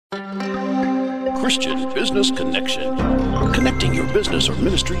Christian Business Connection, connecting your business or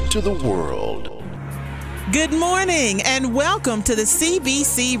ministry to the world. Good morning and welcome to the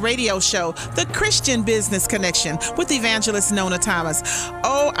CBC radio show, The Christian Business Connection with Evangelist Nona Thomas.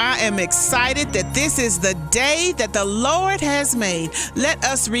 Oh, I am excited that this is the day that the Lord has made. Let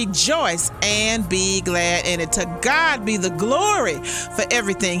us rejoice and be glad in it. To God be the glory for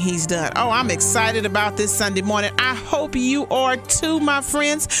everything He's done. Oh, I'm excited about this Sunday morning. I hope you are too, my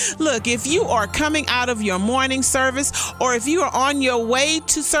friends. Look, if you are coming out of your morning service, or if you are on your way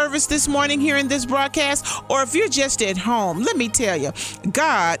to service this morning here in this broadcast, or if you're just at home, let me tell you,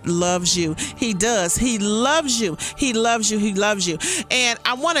 God loves you. He does. He loves you. He loves you. He loves you. And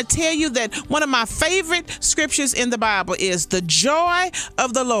I want to tell you that one of my favorite scriptures in the Bible is the joy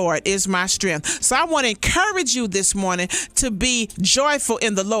of the Lord is my strength. So I want to encourage you this morning to be joyful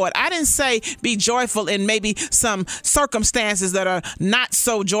in the Lord. I didn't say be joyful in maybe some circumstances that are not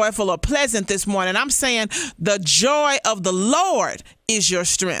so joyful or pleasant this morning. I'm saying the joy of the Lord is your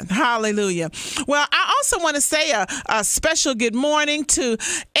strength. Hallelujah. Well, I also want to say a special good morning to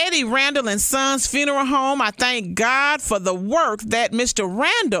Eddie Randall and Sons Funeral Home. I thank God for the work that Mr.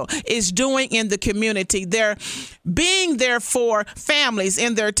 Randall is doing in the community. They're being there for families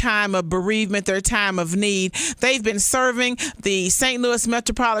in their time of bereavement, their time of need. They've been serving the St. Louis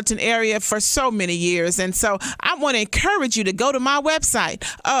metropolitan area for so many years. And so I want to encourage you to go to my website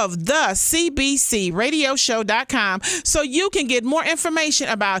of the CBCRadioshow.com so you can get more information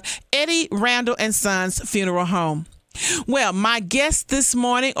about Eddie Randall and Sons Funeral Home. Well, my guests this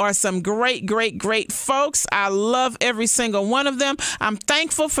morning are some great folks. I love every single one of them. I'm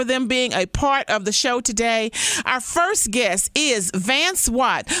thankful for them being a part of the show today. Our first guest is Vance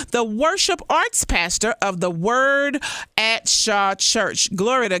Watt, the worship arts pastor of the Word at Shaw Church.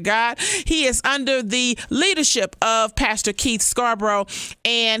 Glory to God. He is under the leadership of Pastor Keith Scarborough,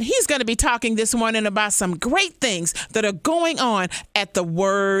 and he's going to be talking this morning about some great things that are going on at the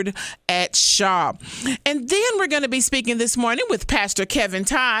Word at Shaw. And then we're going to be speaking this morning with Pastor Kevin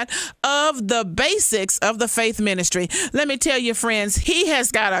Todd of the Basics of the Faith Ministry. Let me tell you, friends, he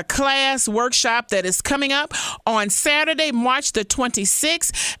has got a class workshop that is coming up on Saturday, March the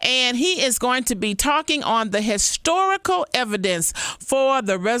 26th, and he is going to be talking on the historical evidence for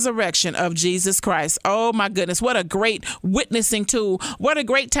the resurrection of Jesus Christ. Oh my goodness, what a great witnessing tool. What a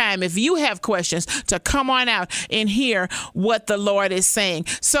great time if you have questions to come on out and hear what the Lord is saying.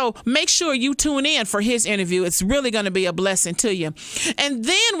 So make sure you tune in for his interview. It's really going to be a blessing to you. And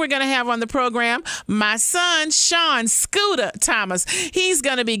then we're going to have on the program my son, Sean Scooter Thomas. He's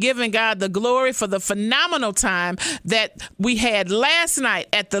going to be giving God the glory for the phenomenal time that we had last night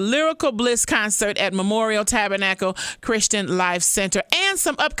at the Lyrical Bliss concert at Memorial Tabernacle Christian Life Center, and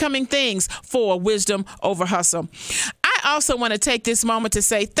some upcoming things for Wisdom Over Hustle. I also want to take this moment to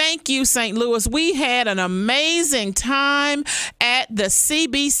say thank you, St. Louis. We had an amazing time at the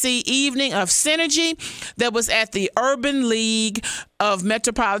CBC Evening of Synergy that was at the Urban League of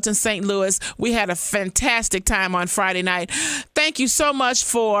Metropolitan St. Louis. We had a fantastic time on Friday night. Thank you so much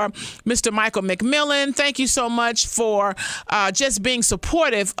for Mr. Michael McMillan. Thank you so much for just being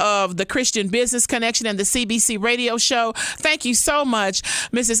supportive of the Christian Business Connection and the CBC radio show. Thank you so much,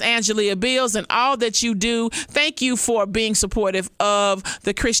 Mrs. Angelia Beals, and all that you do. Thank you for being supportive of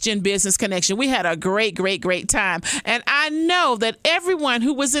the Christian Business Connection. We had a great time. And I know that everyone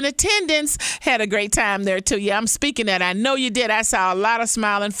who was in attendance had a great time there too. Yeah, I'm speaking that. I know you did. I saw a lot of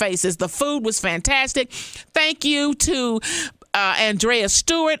smiling faces. The food was fantastic. Thank you to Andrea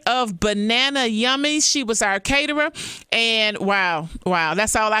Stewart of Banana Yummies. She was our caterer. And wow,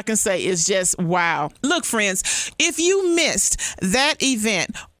 that's all I can say is just wow. Look, friends, if you missed that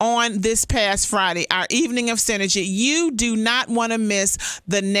event on this past Friday, our Evening of Synergy, you do not want to miss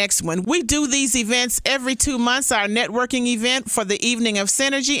the next one. We do these events every 2 months, our networking event for the Evening of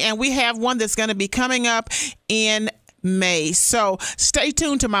Synergy, and we have one that's going to be coming up in May. So stay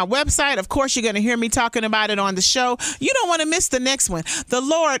tuned to my website. Of course, you're going to hear me talking about it on the show. You don't want to miss the next one. The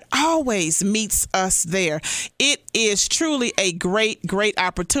Lord always meets us there. It is truly a great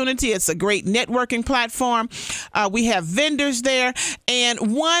opportunity. It's a great networking platform. We have vendors there.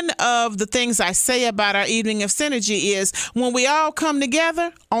 And one of the things I say about our Evening of Synergy is when we all come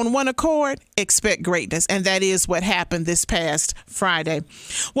together on one accord, expect greatness. And that is what happened this past Friday.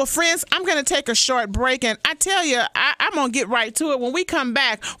 Well, friends, I'm going to take a short break. And I tell you, I'm going to get right to it. When we come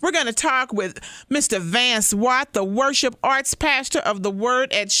back, we're going to talk with Mr. Vance Watt, the worship arts pastor of the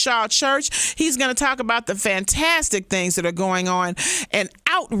Word at Shaw Church. He's going to talk about the fantastic things that are going on. And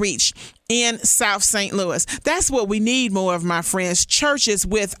outreach in South St. Louis. That's what we need more of, my friends, churches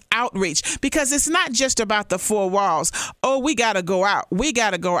with outreach, because it's not just about the four walls. Oh, we got to go out. We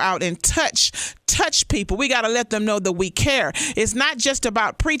got to go out and touch people. We got to let them know that we care. It's not just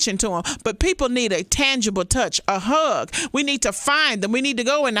about preaching to them, but people need a tangible touch, a hug. We need to find them. We need to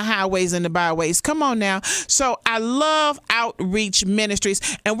go in the highways and the byways. Come on now. So I love outreach ministries,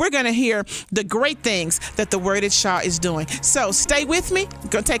 and we're going to hear the great things that the Word at Shaw is doing. So stay with me.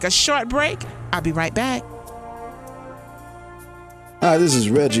 Going to take a short break. I'll be right back. Hi, this is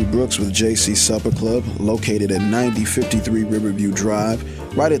Reggie Brooks with JC Supper Club, located at 9053 Riverview Drive,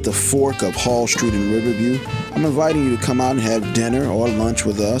 right at the fork of Hall Street in Riverview. I'm inviting you to come out and have dinner or lunch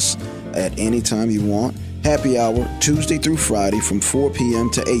with us at any time you want. Happy hour, Tuesday through Friday from 4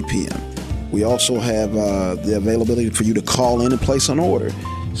 p.m. to 8 p.m. We also have the availability for you to call in and place an order.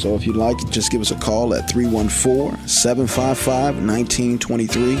 So if you'd like, just give us a call at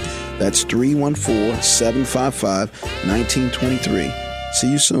 314-755-1923. That's 314-755-1923. See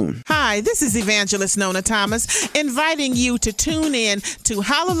you soon. Hi, this is Evangelist Nona Thomas, inviting you to tune in to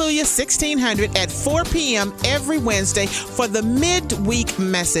Hallelujah 1600 at 4 p.m. every Wednesday for the midweek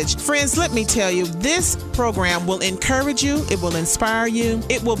message. Friends, let me tell you, this program will encourage you. It will inspire you.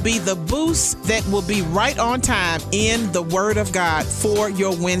 It will be the boost that will be right on time in the Word of God for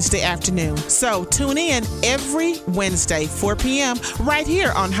your Wednesday afternoon. So tune in every Wednesday, 4 p.m. right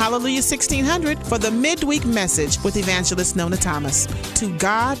here on Hallelujah 1600 for the midweek message with Evangelist Nona Thomas. To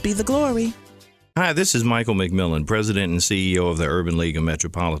God be the glory. Hi, this is Michael McMillan, President and CEO of the Urban League of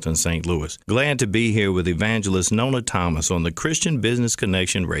Metropolitan St. Louis. Glad to be here with Evangelist Nona Thomas on the Christian Business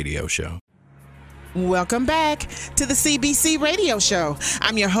Connection radio show. Welcome back to the CBC radio show.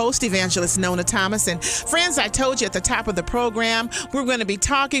 I'm your host, Evangelist Nona Thomas. And friends, I told you at the top of the program, we're going to be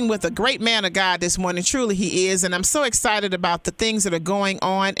talking with a great man of God this morning. Truly, he is. And I'm so excited about the things that are going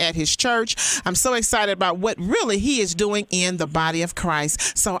on at his church. I'm so excited about what really he is doing in the body of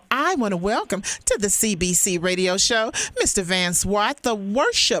Christ. So I want to welcome to the CBC radio show, Mr. Van Swat, the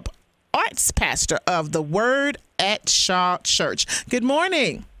worship arts pastor of the Word at Shaw Church. Good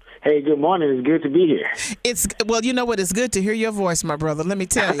morning. Hey, good morning. It's good to be here. Well, you know what? It's good to hear your voice, my brother. Let me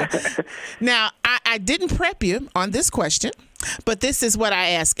tell you. Now, I didn't prep you on this question, but this is what I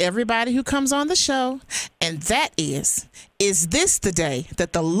ask everybody who comes on the show, and that is this the day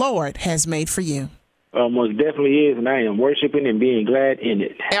that the Lord has made for you? Most definitely is, and I am worshiping and being glad in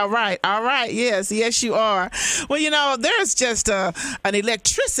it. All right. Yes, you are. Well, you know, there's just an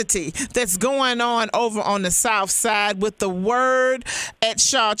electricity that's going on over on the south side with the Word at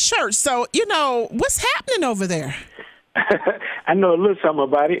Shaw Church. So, you know, what's happening over there? I know a little something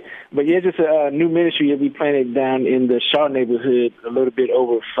about it, but yeah, just a new ministry that we planted down in the Shaw neighborhood a little bit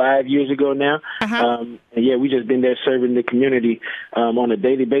over 5 years ago now. Uh-huh. And yeah, we just been there serving the community on a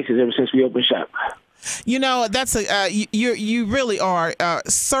daily basis ever since we opened shop. You know, that's you really are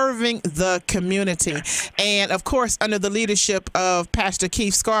serving the community, and of course under the leadership of Pastor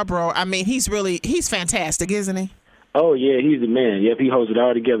Keith Scarborough. I mean, he's fantastic, isn't he? Oh yeah, he's the man. Yep, he holds it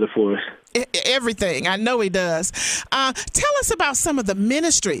all together for us. Everything. I know he does. Tell us about some of the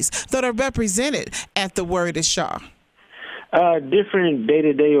ministries that are represented at the Word at Shaw. Different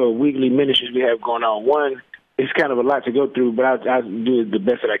day-to-day or weekly ministries we have going on. One, it's kind of a lot to go through, but I'll do the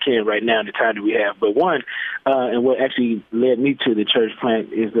best that I can right now in the time that we have. But one, and what actually led me to the church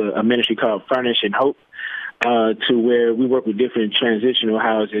plant is a ministry called Furnish and Hope, to where we work with different transitional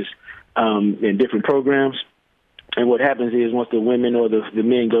houses and different programs. And what happens is once the women or the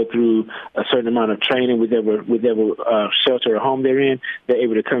men go through a certain amount of training with whatever shelter or home they're in, they're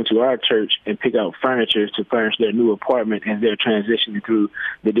able to come to our church and pick out furniture to furnish their new apartment, and they're transitioning through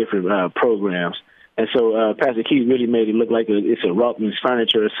the different programs. And so Pastor Keith really made it look like it's a Rothman's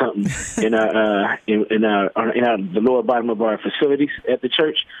furniture or something in the lower bottom of our facilities at the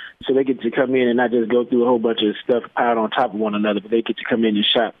church. So they get to come in and not just go through a whole bunch of stuff piled on top of one another, but they get to come in and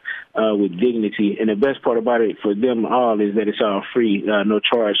shop with dignity. And the best part about it for them all is that it's all free, no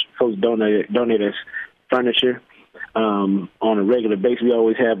charge. Folks donate us furniture. On a regular basis, we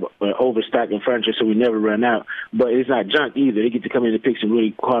always have overstock in furniture, so we never run out. But it's not junk either. They get to come in and pick some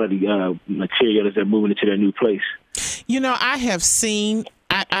really quality material as they're moving into their new place. You know, I have seen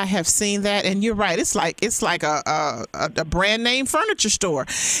that, and you're right. It's like a brand name furniture store,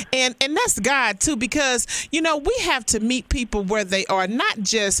 and that's God too, because you know we have to meet people where they are, not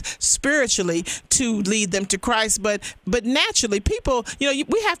just spiritually to lead them to Christ, but naturally. People, you know,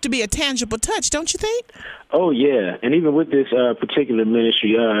 we have to be a tangible touch, don't you think? Oh yeah, and even with this particular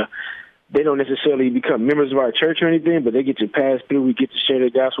ministry, they don't necessarily become members of our church or anything, but they get to pass through. We get to share the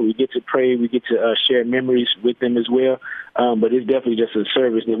gospel. We get to pray. We get to share memories with them as well. But it's definitely just a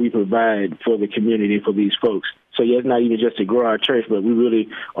service that we provide for the community, for these folks. So, yeah, it's not even just to grow our church, but we really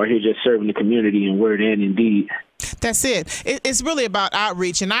are here just serving the community in word and in deed. That's it. It's really about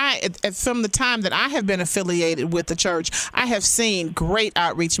outreach. And from the time that I have been affiliated with the church, I have seen great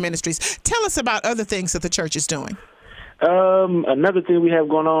outreach ministries. Tell us about other things that the church is doing. Another thing we have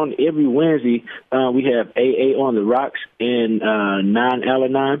going on every Wednesday, we have AA on the Rocks in 9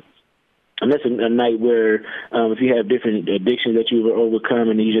 Al-Anon. And that's a night where if you have different addictions that you've overcome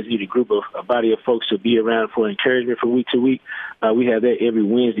and you just need a body of folks to be around for encouragement from week to week, we have that every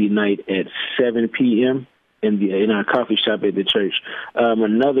Wednesday night at 7 p.m. in our coffee shop at the church.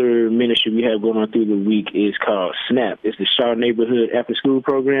 Another ministry we have going on through the week is called SNAP. It's the Shaw Neighborhood After School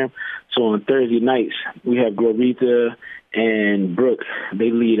Program. So on Thursday nights, we have Gloritha and Brooke.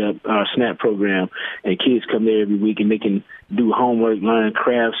 They lead up our SNAP program, and kids come there every week, and they can do homework, learn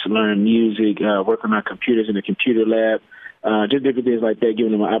crafts, learn music, work on our computers in the computer lab, just different things like that,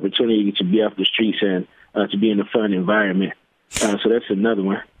 giving them an opportunity to be off the streets and to be in a fun environment. So that's another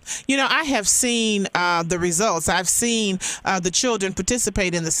one. You know, I have seen the results. I've seen the children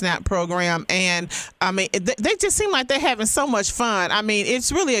participate in the SNAP program, and I mean, they just seem like they're having so much fun. I mean,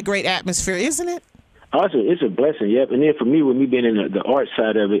 it's really a great atmosphere, isn't it? Also, it's a blessing, yep. And then for me, with me being in the art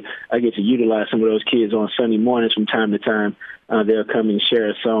side of it, I get to utilize some of those kids on Sunday mornings from time to time. They'll come and share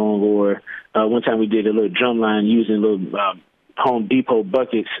a song, or one time we did a little drum line using little Home Depot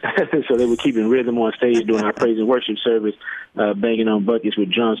buckets, so they were keeping rhythm on stage during our praise and worship service, banging on buckets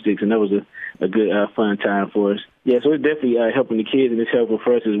with drumsticks, and that was a good, fun time for us. Yeah, so it's definitely helping the kids, and it's helpful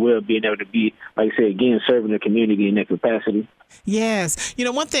for us as well, being able to be, like I said, again, serving the community in that capacity. Yes. You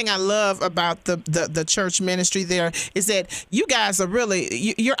know, one thing I love about the church ministry there is that you guys are really,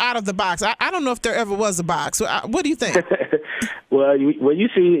 you're out of the box. I don't know if there ever was a box. What do you think? Well, you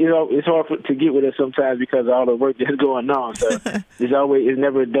see, it's hard to get with us sometimes because of all the work that's going on. So it's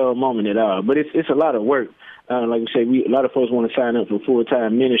never a dull moment at all. But it's a lot of work. Like we say, a lot of folks want to sign up for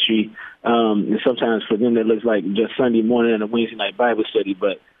full-time ministry, and sometimes for them that looks like just Sunday morning and a Wednesday night Bible study.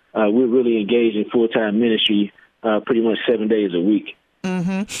 But we're really engaged in full-time ministry pretty much 7 days a week.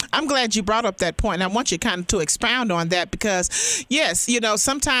 Mm-hmm. I'm glad you brought up that point, and I want you kind of to expound on that because, yes, you know,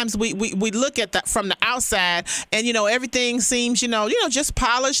 sometimes we look at that from the outside, and you know everything seems, you know, just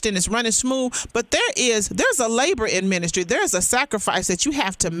polished and it's running smooth. But there's a labor in ministry. There's a sacrifice that you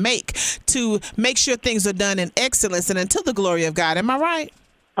have to make sure things are done in excellence and unto the glory of God. Am I right?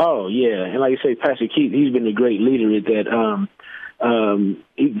 Oh yeah, and like I say, Pastor Keith, he's been a great leader at that.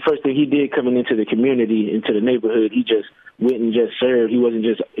 First thing he did coming into the community, into the neighborhood, he just went and just served. He wasn't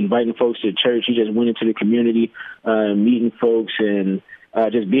just inviting folks to church. He just went into the community, meeting folks and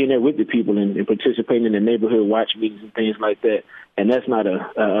just being there with the people and participating in the neighborhood watch meetings and things like that. And that's not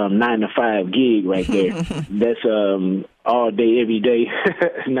a 9-to-5 gig right there. That's all day, every day,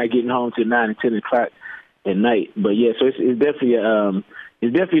 not getting home till 9 and 10 o'clock at night. But yeah, so it's definitely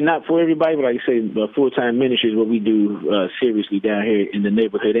it's definitely not for everybody, but like I say, full-time ministry is what we do seriously down here in the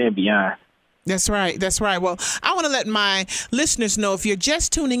neighborhood and beyond. That's right. That's right. Well, I want to let my listeners know, if you're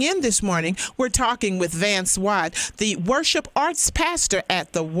just tuning in this morning, we're talking with Vance Watt, the worship arts pastor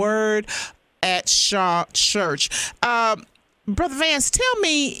at the Word at Shaw Church. Brother Vance, tell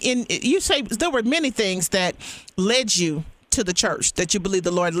me, you say there were many things that led you to the church, that you believe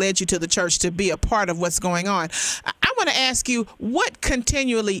the Lord led you to the church to be a part of what's going on. I want to ask you, what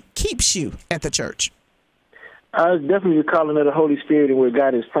continually keeps you at the church? Definitely the calling of the Holy Spirit and where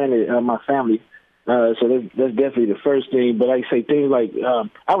God has planted my family. So that's definitely the first thing. But like I say, things like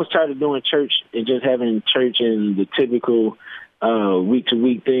I was tired of doing church and just having church in the typical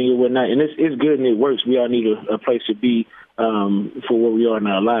week-to-week thing and whatnot. And it's good and it works. We all need a place to be for where we are in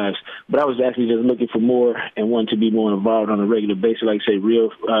our lives. But I was actually just looking for more and wanting to be more involved on a regular basis, like I say,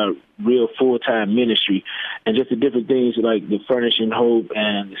 real full-time ministry. And just the different things like the Furnishing Hope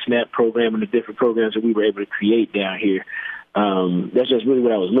and the SNAP program and the different programs that we were able to create down here. That's just really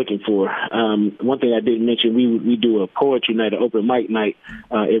what I was looking for. One thing I didn't mention, we do a poetry night, an open mic night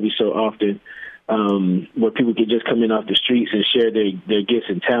every so often, where people can just come in off the streets and share their gifts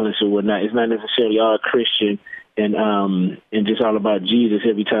and talents or whatnot. It's not necessarily all Christian and just all about Jesus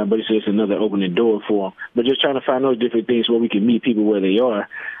every time, but it's just another opening door for them. But just trying to find those different things where we can meet people where they are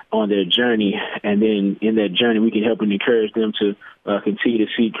on their journey, and then in that journey we can help and encourage them to continue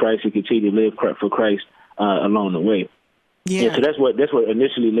to see Christ and continue to live for Christ along the way. Yeah, so that's what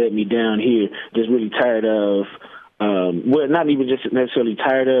initially led me down here. Just really tired of, well, not even just necessarily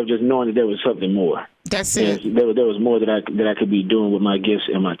tired of, just knowing that there was something more. That's Yes, it. there was more that I could be doing with my gifts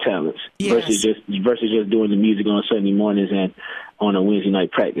and my talents versus just doing the music on Sunday mornings and on a Wednesday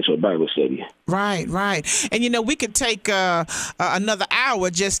night practice or Bible study. Right. And, we could take another hour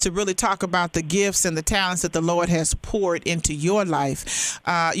just to really talk about the gifts and the talents that the Lord has poured into your life.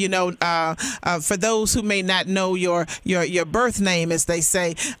 For those who may not know your birth name, as they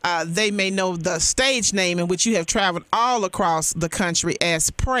say, they may know the stage name in which you have traveled all across the country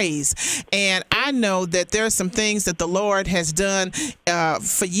as Praise. And I know that there are some things that the Lord has done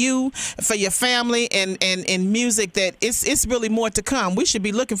for you, for your family, and in music that it's really more to come. We should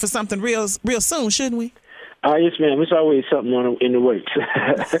be looking for something real soon, shouldn't we? Yes, ma'am. It's always something in the works.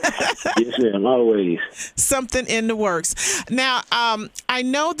 Yes, ma'am. Always. Something in the works. Now, I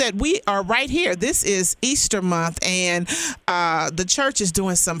know that we are right here. This is Easter month, and the church is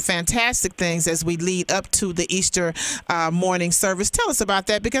doing some fantastic things as we lead up to the Easter morning service. Tell us about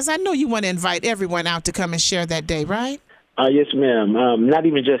that, because I know you want to invite everyone out to come and share that day, right? Yes, ma'am. Not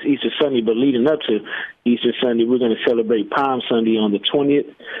even just Easter Sunday, but leading up to Easter Sunday, we're going to celebrate Palm Sunday on the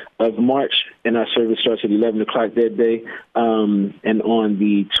 20th of March, and our service starts at 11 o'clock that day. And on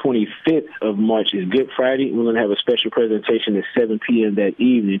the 25th of March is Good Friday. We're going to have a special presentation at 7 p.m. that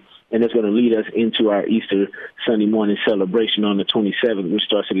evening, and that's going to lead us into our Easter Sunday morning celebration on the 27th, which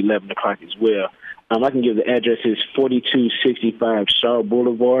starts at 11 o'clock as well. I can give the addresses: 4265 Shaw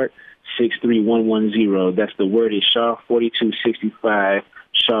Boulevard, 63110. That's the word is Shaw, 4265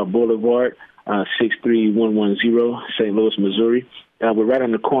 Shaw Boulevard, 63110, St. Louis, Missouri. We're right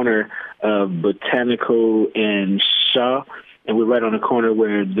on the corner of Botanical and Shaw, and we're right on the corner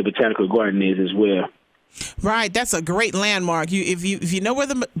where the Botanical Garden is as well. Right, that's a great landmark. If you know where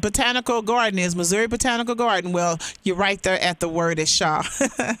the Botanical Garden is, Missouri Botanical Garden, well, you're right there at the word is Shaw.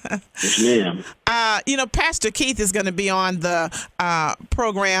 Yes, ma'am. Pastor Keith is going to be on the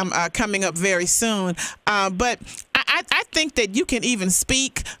program coming up very soon, but I think that you can even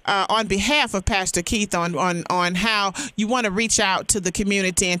speak on behalf of Pastor Keith on how you want to reach out to the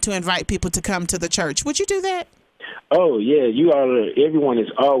community and to invite people to come to the church. Would you do that? Oh, yeah, everyone is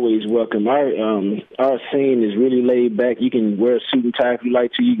always welcome. Our scene is really laid back. You can wear a suit and tie if you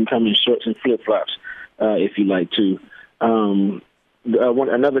like to. You can come in shorts and flip-flops if you like to.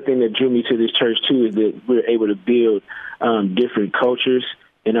 Another thing that drew me to this church, too, is that we're able to build different cultures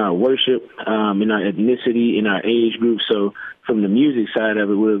in our worship, in our ethnicity, in our age group. So from the music side of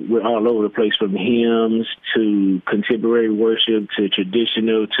it, we're all over the place, from hymns to contemporary worship to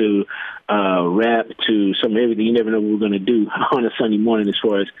traditional to rap to some everything. You never know what we're going to do on a Sunday morning as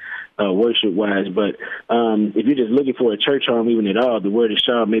far as worship-wise. But if you're just looking for a church home, even at all, the Word of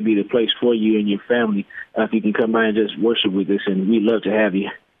Shaw may be the place for you and your family if you can come by and just worship with us, and we'd love to have you.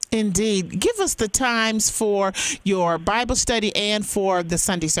 Indeed. Give us the times for your Bible study and for the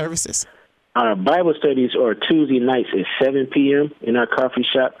Sunday services. Our Bible studies are Tuesday nights at 7 p.m. in our coffee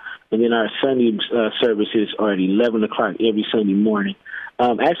shop, and then our Sunday services are at 11 o'clock every Sunday morning.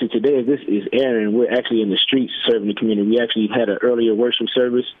 Actually, today, as this is airing, we're actually in the streets serving the community. We actually had an earlier worship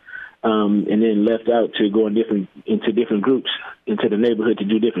service and then left out to go into different groups, into the neighborhood to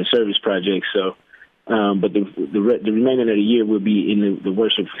do different service projects. So, but the remainder of the year will be in the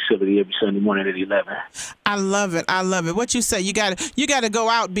worship facility every Sunday morning at 11. I love it. I love it. What you say, you got to go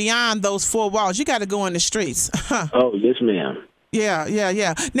out beyond those four walls. You got to go in the streets. Oh, yes, ma'am.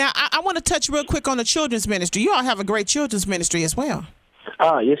 Yeah. Now, I want to touch real quick on the children's ministry. You all have a great children's ministry as well.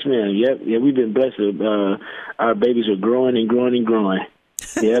 Yes, ma'am. Yep. Yeah, we've been blessed. Our babies are growing and growing and growing.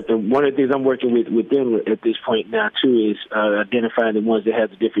 Yep. And one of the things I'm working with them at this point now, too, is identifying the ones that have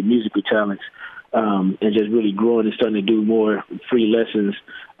the different musical talents. And just really growing and starting to do more free lessons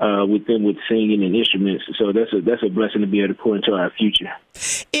with them with singing and instruments. So that's a blessing to be able to pour into our future.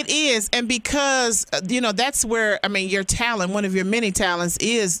 It is, and because that's where your talent, one of your many talents,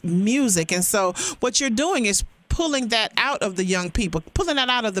 is music, and so what you're doing is pulling that out of the young people, pulling that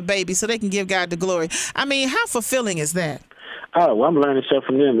out of the baby, so they can give God the glory. How fulfilling is that? Oh, well, I'm learning stuff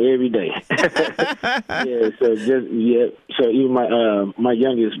from them every day. So even my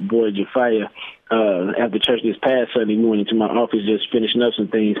youngest boy, Jafia, after church this past Sunday, we went into my office just finishing up some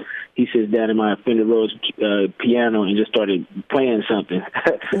things. He sits down in my Fender Rhodes piano and just started playing something.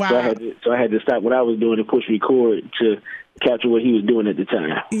 Wow. So I had to stop what I was doing to push record to capture what he was doing at the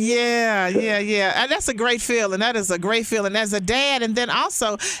time. Yeah. That's a great feeling. That is a great feeling as a dad, and then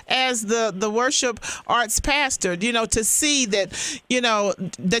also as the worship arts pastor, to see that,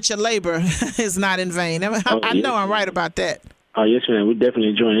 that your labor is not in vain. I know I'm right about that. Oh, yes, ma'am. We're definitely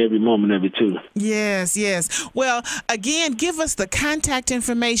enjoying every moment of it, too. Yes, yes. Well, again, give us the contact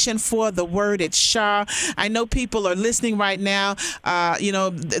information for the Word at Shaw. I know people are listening right now.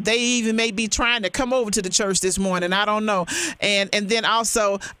 They even may be trying to come over to the church this morning. I don't know. And then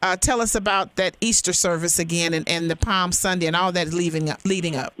also tell us about that Easter service again and the Palm Sunday and all that leading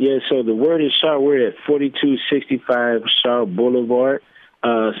up. Yeah, so the Word at Shaw, we're at 4265 Shaw Boulevard.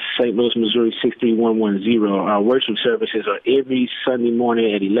 St. Louis, Missouri, 63110. Our worship services are every Sunday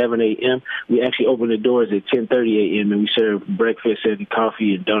morning at 11 a.m. We actually open the doors at 10:30 a.m. and we serve breakfast and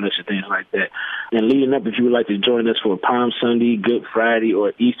coffee and donuts and things like that. And leading up, if you would like to join us for Palm Sunday, Good Friday,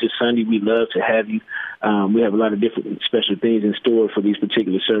 or Easter Sunday, we'd love to have you. We have a lot of different special things in store for these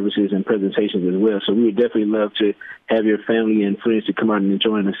particular services and presentations as well. So we would definitely love to have your family and friends to come out and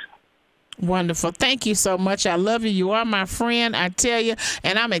join us. Wonderful. Thank you so much. I love you. You are my friend, I tell you,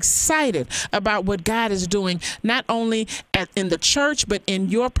 and I'm excited about what God is doing, not only in the church, but in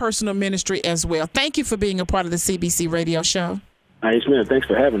your personal ministry as well. Thank you for being a part of the CBC radio show. Yes, ma'am. Thanks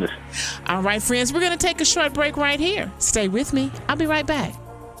for having us. All right, friends, we're going to take a short break right here. Stay with me. I'll be right back.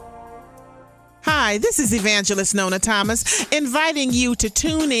 Hi, this is Evangelist Nona Thomas, inviting you to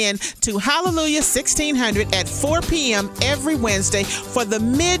tune in to Hallelujah 1600 at 4 p.m. every Wednesday for the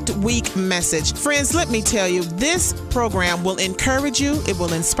midweek message. Friends, let me tell you, this program will encourage you, it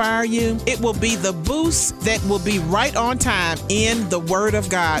will inspire you, it will be the boost that will be right on time in the Word of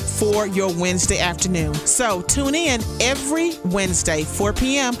God for your Wednesday afternoon. So tune in every Wednesday, 4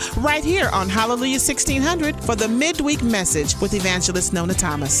 p.m. right here on Hallelujah 1600 for the midweek message with Evangelist Nona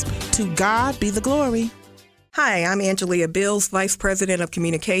Thomas. To God be the glory. Hi, I'm Angelia Bills, Vice President of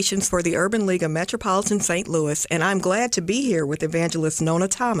Communications for the Urban League of Metropolitan St. Louis, and I'm glad to be here with Evangelist Nona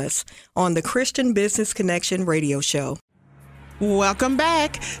Thomas on the Christian Business Connection radio show. Welcome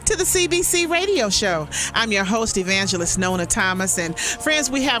back to the CBC radio show. I'm your host, Evangelist Nona Thomas. And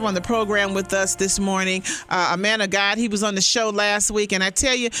friends, we have on the program with us this morning a man of God. He was on the show last week. And I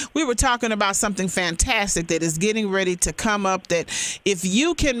tell you, we were talking about something fantastic that is getting ready to come up, that if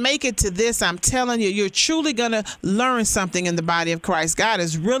you can make it to this, I'm telling you, you're truly going to learn something in the body of Christ. God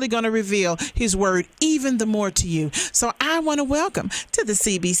is really going to reveal his word even the more to you. So I want to welcome to the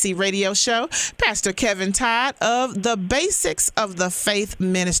CBC radio show, Pastor Kevin Todd of the Basics of the Faith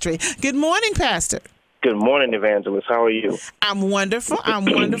Ministry. Good morning, Pastor. Good morning, Evangelist. How are you? I'm wonderful. I'm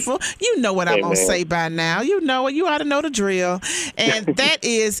wonderful. You know what I'm going to say by now. You know it. You ought to know the drill. And that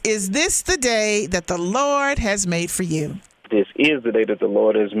is this the day that the Lord has made for you? This is the day that the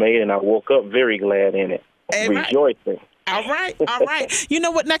Lord has made, and I woke up very glad in it, rejoicing. All right. All right. You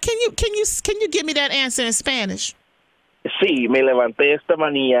know what? Now, can you give me that answer in Spanish? Sí, me levanté esta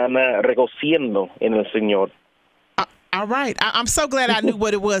mañana regociendo en el Señor. All right. I'm so glad I knew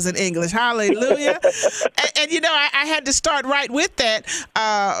what it was in English. Hallelujah. And you know, I had to start right with that,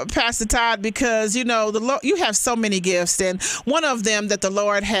 Pastor Todd, because, you know, the Lord, you have so many gifts. And one of them that the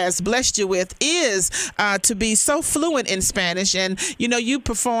Lord has blessed you with is to be so fluent in Spanish. And, you know, you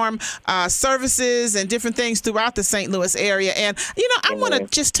perform services and different things throughout the St. Louis area. And, you know, I want to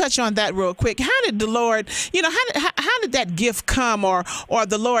just touch on that real quick. How did the Lord, you know, how did that gift come, or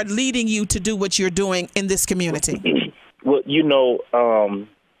the Lord leading you to do what you're doing in this community? Well, you know,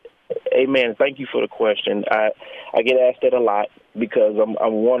 amen. Thank you for the question. I get asked that a lot because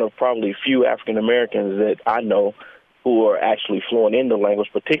I'm one of probably few African Americans that I know who are actually fluent in the language,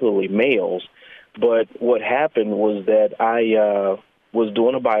 particularly males. But what happened was that I was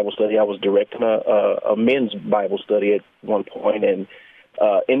doing a Bible study. I was directing a men's Bible study at one point, and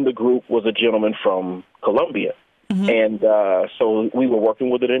in the group was a gentleman from Colombia. Mm-hmm. And so we were working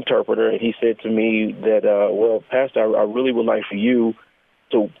with an interpreter, and he said to me that, well, Pastor, I really would like for you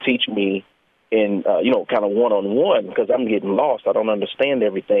to teach me in, kind of one-on-one, because I'm getting lost. I don't understand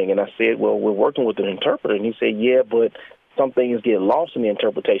everything. And I said, well, we're working with an interpreter. And he said, yeah, but some things get lost in the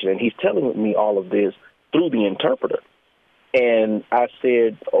interpretation. And he's telling me all of this through the interpreter. And I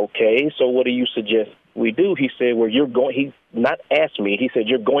said, okay, so what do you suggest we do? He said, well, he not asked me, he said,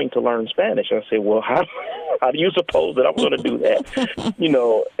 you're going to learn Spanish. I said, well, how do you suppose that I'm going to do that? You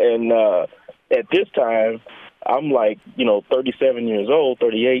know, and at this time, I'm like, 37 years old,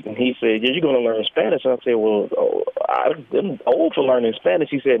 38, and he said, yeah, you're going to learn Spanish. And I said, well, I'm old for learning Spanish.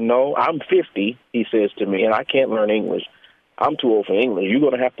 He said, no, I'm 50, he says to me, and I can't learn English. I'm too old for English. You're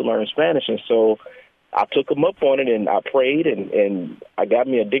going to have to learn Spanish. And so I took him up on it, and I prayed, and I got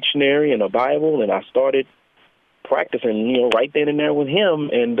me a dictionary and a Bible, and I started practicing, right then and there with him.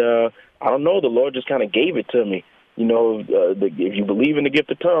 And I don't know, the Lord just kind of gave it to me. If you believe in the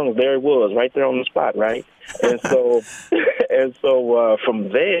gift of tongues, there it was, right there on the spot, right? And so, from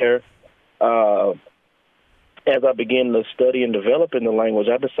there, as I began to study and develop in the language,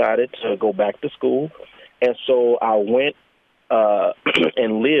 I decided to go back to school. And so I went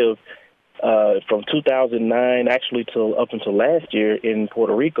and lived from 2009 actually till up until last year in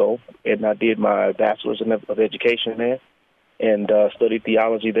Puerto Rico, and I did my bachelor's of education there and studied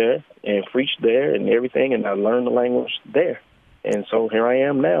theology there and preached there and everything, and I learned the language there. And so here I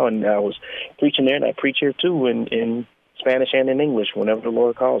am now, and I was preaching there, and I preach here too in Spanish and in English whenever the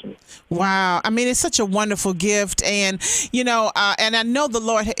Lord calls me. Wow. I mean, it's such a wonderful gift. And, and I know the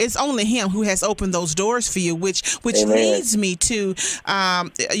Lord, it's only him who has opened those doors for you, which Amen. leads me to,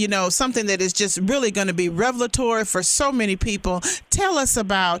 something that is just really going to be revelatory for so many people. Tell us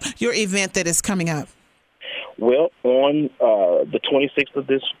about your event that is coming up. Well, on the 26th of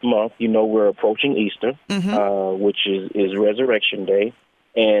this month, we're approaching Easter, which is Resurrection Day.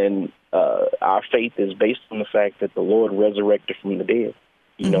 And our faith is based on the fact that the Lord resurrected from the dead.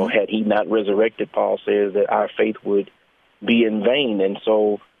 Had he not resurrected, Paul says that our faith would be in vain. And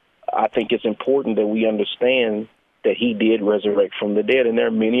so I think it's important that we understand that he did resurrect from the dead. And there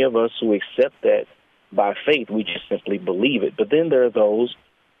are many of us who accept that by faith. We just simply believe it. But then there are those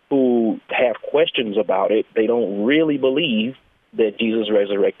who have questions about it. They don't really believe that Jesus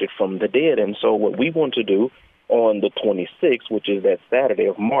resurrected from the dead. And so what we want to do on the 26th, which is that Saturday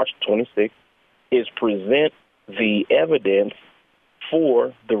of March 26th, is present the evidence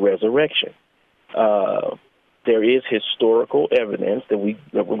for the resurrection. There is historical evidence that we're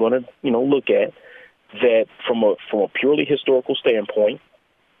going to look at that from a purely historical standpoint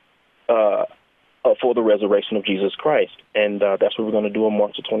for the resurrection of Jesus Christ, and that's what we're going to do on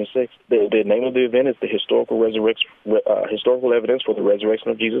March the 26th. The name of the event is the historical evidence for the resurrection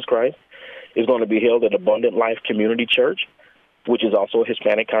of Jesus Christ. It's going to be held at Abundant Life Community Church, which is also a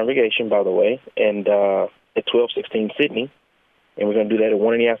Hispanic congregation, by the way, and at 1216 Sydney. And we're going to do that at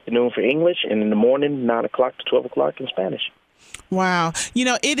 1 in the afternoon for English, and in the morning, 9 o'clock to 12 o'clock in Spanish. Wow.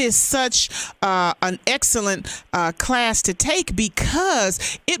 It is such an excellent class to take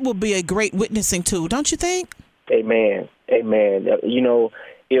because it will be a great witnessing tool, don't you think? Amen. Amen.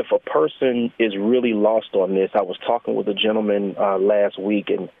 If a person is really lost on this, I was talking with a gentleman last week,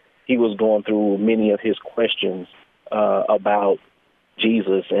 and he was going through many of his questions about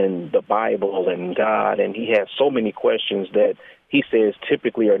Jesus and the Bible and God, and he has so many questions that he says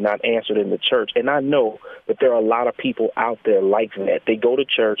typically are not answered in the church. And I know that there are a lot of people out there like that. They go to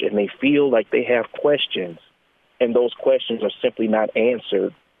church and they feel like they have questions, and those questions are simply not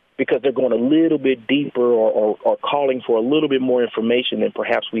answered because they're going a little bit deeper or calling for a little bit more information than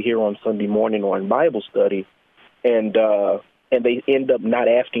perhaps we hear on Sunday morning or in Bible study. And they end up not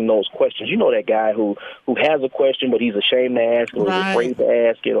asking those questions. You know that guy who has a question, but he's ashamed to ask, or Right. is afraid to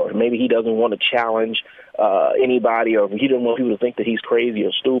ask it, or maybe he doesn't want to challenge anybody, or he doesn't want people to think that he's crazy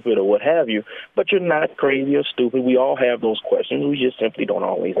or stupid or what have you. But you're not crazy or stupid. We all have those questions. We just simply don't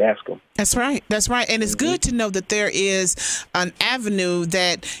always ask them. That's right. That's right. And it's good to know that there is an avenue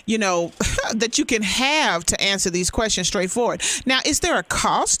that, that you can have to answer these questions straightforward. Now, is there a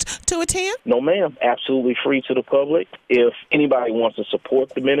cost to attend? No, ma'am. Absolutely free to the public. If anybody wants to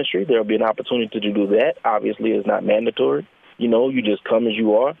support the ministry, there'll be an opportunity to do that. Obviously, it's not mandatory. You just come as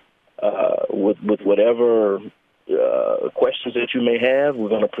you are with whatever questions that you may have. We're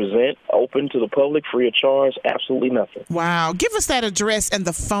going to present open to the public, free of charge, absolutely nothing. Wow. Give us that address and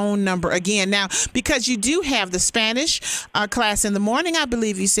the phone number again. Now, because you do have the Spanish class in the morning, I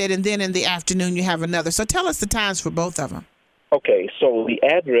believe you said, and then in the afternoon you have another. So tell us the times for both of them. Okay, so the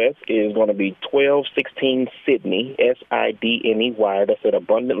address is going to be 1216 Sydney, Sidney. That's at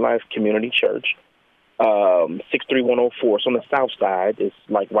Abundant Life Community Church, 63104. It's on the south side. It's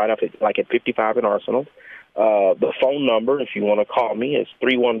right up at 55 in Arsenal. The phone number, if you want to call me, is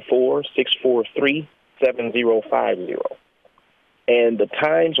 314-643-7050. And the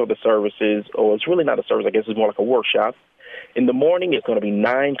times of the services, or it's really not a service, I guess it's more like a workshop. In the morning, it's going to be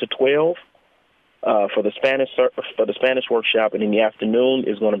 9 to 12. For the Spanish workshop, and in the afternoon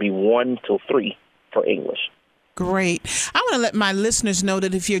is going to be 1 till 3 for English. Great. I want to let my listeners know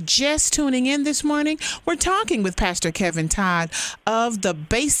that if you're just tuning in this morning, we're talking with Pastor Kevin Todd of the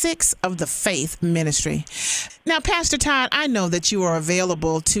Basics of the Faith Ministry. Now, Pastor Todd, I know that you are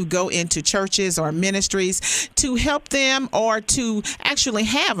available to go into churches or ministries to help them or to actually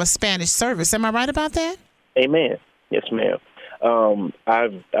have a Spanish service. Am I right about that? Amen. Yes, ma'am.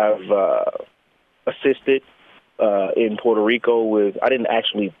 I've assisted in Puerto Rico with, I didn't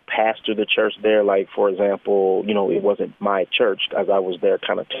actually pastor the church there. Like, for example, it wasn't my church as I was there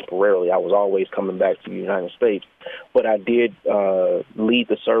kind of temporarily. I was always coming back to the United States. But I did lead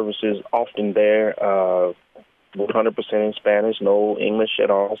the services often there, 100% in Spanish, no English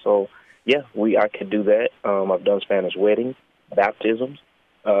at all. So yeah, I could do that. I've done Spanish weddings, baptisms.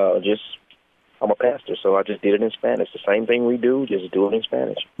 I'm a pastor, so I just did it in Spanish. The same thing we do, just do it in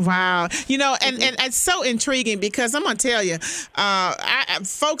Spanish. Wow. And it's so intriguing because I'm going to tell you,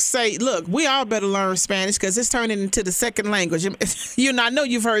 folks say, look, we all better learn Spanish because it's turning into the second language. I know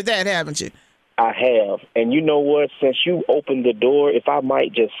you've heard that, haven't you? I have. And you know what? Since you opened the door, if I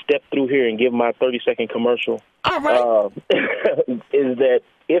might just step through here and give my 30-second commercial, all right. Is that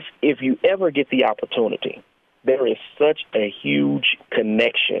if you ever get the opportunity, there is such a huge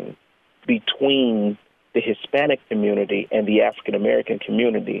connection between the Hispanic community and the African American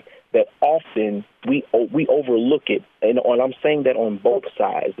community that often we overlook it. And I'm saying that on both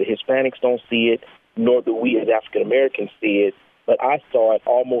sides. The Hispanics don't see it, nor do we as African Americans see it. But I saw it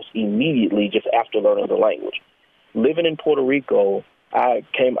almost immediately just after learning the language. Living in Puerto Rico,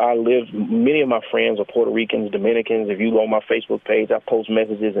 many of my friends are Puerto Ricans, Dominicans. If you go on my Facebook page, I post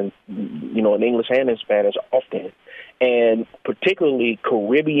messages in English and in Spanish often. And particularly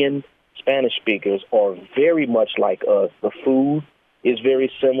Caribbean Spanish speakers are very much like us. The food is very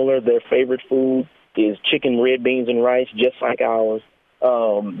similar. Their favorite food is chicken, red beans, and rice, just like ours.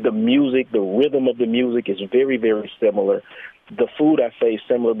 The music, the rhythm of the music is very, very similar. The food, I say, is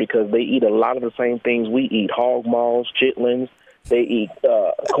similar because they eat a lot of the same things we eat: hog maws, chitlins. They eat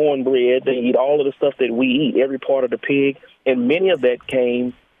cornbread. They eat all of the stuff that we eat, every part of the pig. And many of that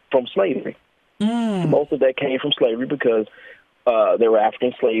came from slavery. Most of that came from slavery because there were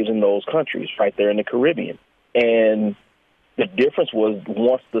African slaves in those countries right there in the Caribbean. And the difference was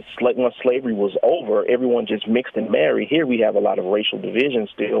once slavery was over, everyone just mixed and married. Here we have a lot of racial division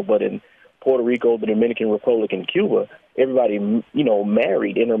still, but in Puerto Rico, the Dominican Republic, and Cuba, everybody,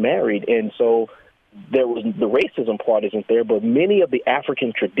 intermarried. And so the racism part isn't there, but many of the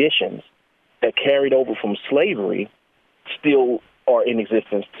African traditions that carried over from slavery still are in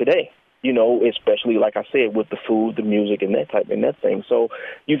existence today. Especially, like I said, with the food, the music, and that thing. So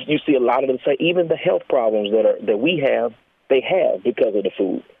you see a lot of them say even the health problems that we have, they have because of the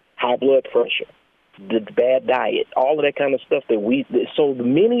food, high blood pressure, the bad diet, all of that kind of stuff so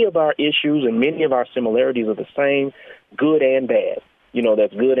many of our issues and many of our similarities are the same, good and bad.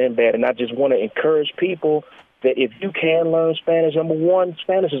 That's good and bad. And I just want to encourage people that if you can learn Spanish, number one,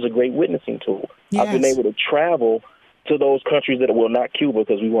 Spanish is a great witnessing tool. Yes. I've been able to travel to those countries not Cuba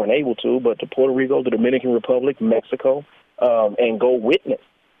because we weren't able to, but to Puerto Rico, the Dominican Republic, Mexico, and go witness.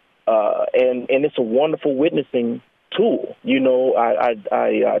 And it's a wonderful witnessing tool. I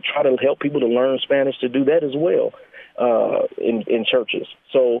try to help people to learn Spanish to do that as well in churches.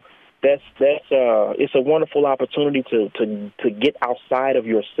 So it's a wonderful opportunity to get outside of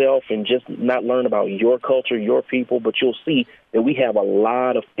yourself and just not learn about your culture, your people, but you'll see that we have a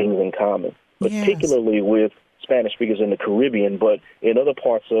lot of things in common, particularly with Spanish speakers in the Caribbean, but in other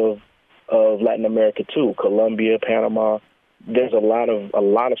parts of Latin America too, Colombia, Panama. There's a lot of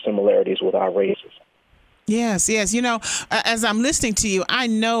similarities with our races. Yes. As I'm listening to you, I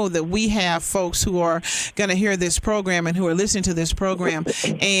know that we have folks who are going to hear this program and who are listening to this program,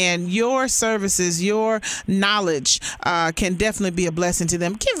 and your services, your knowledge can definitely be a blessing to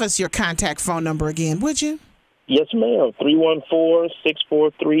them. Give us your contact phone number again, would you? Yes, ma'am.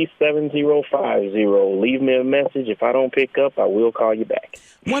 314-643-7050. Leave me a message. If I don't pick up, I will call you back.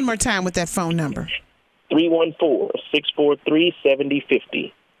 One more time with that phone number.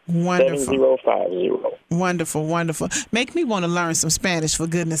 314-643-7050. Wonderful. 7050. Wonderful. Make me want to learn some Spanish, for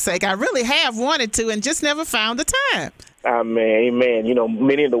goodness sake. I really have wanted to and just never found the time. Amen.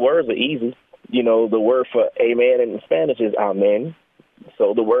 Many of the words are easy. The word for amen in Spanish is amen.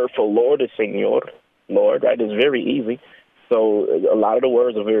 So the word for Lord is Señor. Lord, right? It's very easy. So a lot of the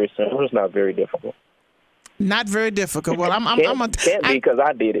words are very simple. It's not very difficult. Not very difficult. Well, can't be because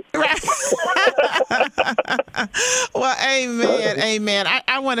I did it. Right. Well, amen.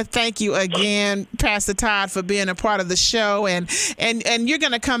 I want to thank you again, Pastor Todd, for being a part of the show, and you're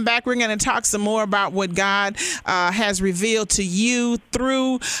going to come back. We're going to talk some more about what God has revealed to you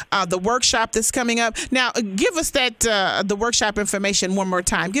through the workshop that's coming up. Now, give us the workshop information one more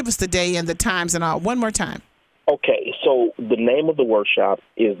time. Give us the day and the times and all one more time. Okay, so the name of the workshop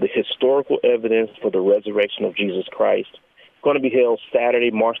is The Historical Evidence for the Resurrection of Jesus Christ. It's going to be held Saturday,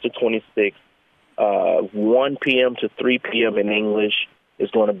 March the 26th, 1 p.m. to 3 p.m. in English.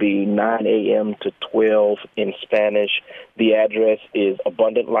 It's going to be 9 a.m. to 12 in Spanish. The address is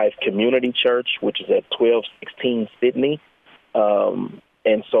Abundant Life Community Church, which is at 1216 Sydney.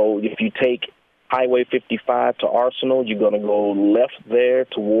 And so if you take Highway 55 to Arsenal, you're going to go left there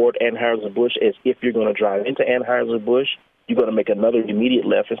toward Anheuser-Busch as if you're going to drive into Anheuser-Busch. You're going to make another immediate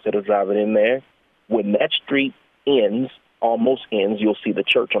left instead of driving in there. When that street ends, almost ends, you'll see the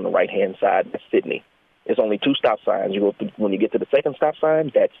church on the right-hand side. That's Sydney. It's only 2 stop signs. When you get to the second stop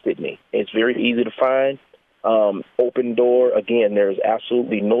sign, that's Sydney. It's very easy to find. Open door. Again, there's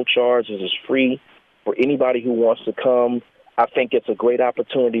absolutely no charge. This is free for anybody who wants to come. I think it's a great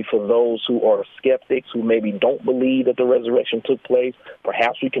opportunity for those who are skeptics, who maybe don't believe that the resurrection took place.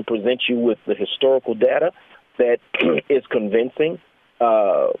 Perhaps we can present you with the historical data that is convincing.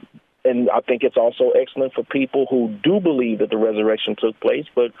 And I think it's also excellent for people who do believe that the resurrection took place,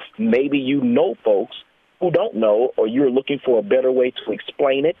 but maybe you know folks who don't know, or you're looking for a better way to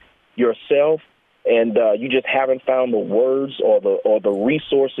explain it yourself, and you just haven't found the words or the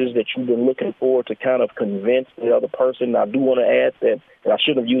resources that you've been looking for to kind of convince the other person. I do want to add that, and I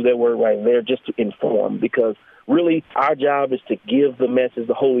shouldn't have used that word right there, just to inform, because really our job is to give the message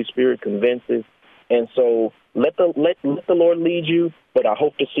the Holy Spirit convinces. And so let the Lord lead you, but I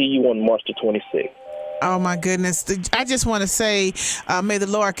hope to see you on March the 26th. Oh, my goodness. I just want to say, may the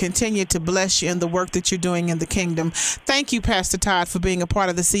Lord continue to bless you in the work that you're doing in the kingdom. Thank you, Pastor Todd, for being a part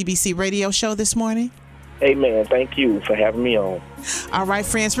of the CBC radio show this morning. Amen. Thank you for having me on. All right,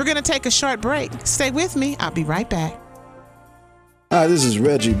 friends, we're going to take a short break. Stay with me. I'll be right back. Hi, this is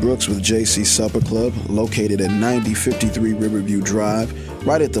Reggie Brooks with JC Supper Club, located at 9053 Riverview Drive,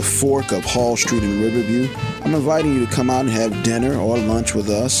 right at the fork of Hall Street in Riverview. I'm inviting you to come out and have dinner or lunch with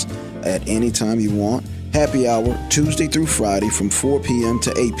us at any time you want. Happy hour, Tuesday through Friday from 4 p.m.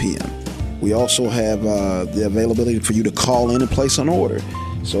 to 8 p.m. We also have the availability for you to call in and place an order.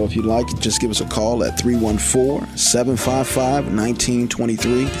 So if you'd like, just give us a call at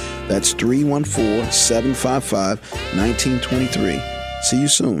 314-755-1923. That's 314-755-1923. See you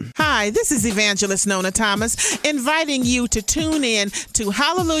soon. Hi, this is Evangelist Nona Thomas, inviting you to tune in to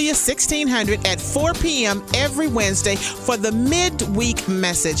Hallelujah 1600 at 4 p.m. every Wednesday for the midweek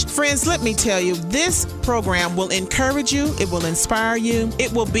message. Friends, let me tell you, this program will encourage you. It will inspire you.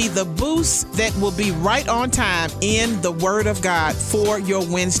 It will be the boost that will be right on time in the Word of God for your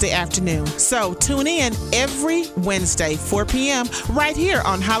Wednesday afternoon. So tune in every Wednesday, 4 p.m. right here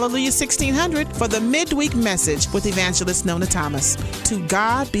on Hallelujah 1600 for the midweek message with Evangelist Nona Thomas. To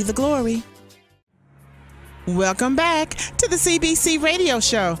God be the glory. Welcome back to the CBC radio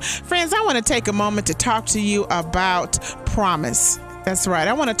show. Friends, I want to take a moment to talk to you about promise. That's right.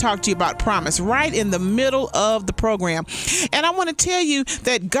 I want to talk to you about promise right in the middle of the program. And I want to tell you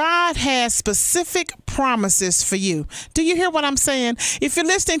that God has specific promises for you. Do you hear what I'm saying? If you're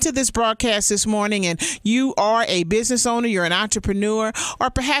listening to this broadcast this morning and you are a business owner, you're an entrepreneur,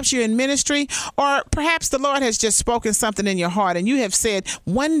 or perhaps you're in ministry, or perhaps the Lord has just spoken something in your heart and you have said,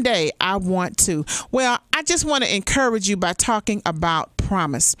 one day I want to. Well, I just want to encourage you by talking about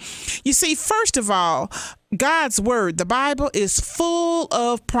promise. You see, first of all, God's word, the Bible, is full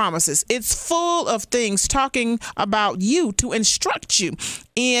of promises. It's full of things talking about you to instruct you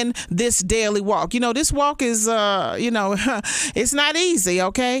in this daily walk. You know, this walk is, it's not easy,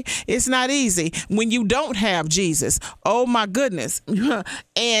 okay? It's not easy when you don't have Jesus. Oh, my goodness.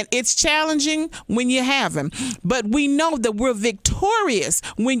 And it's challenging when you have him. But we know that we're victorious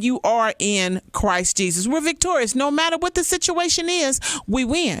when you are in Christ Jesus. We're victorious. No matter what the situation is, we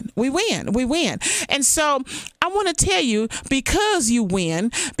win. We win. We win. And so I want to tell you, because you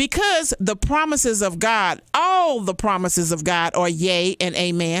win, because the promises of God, all the promises of God are yea and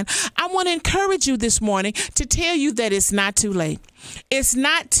amen, I want to encourage you this morning to tell you that it's not too late. It's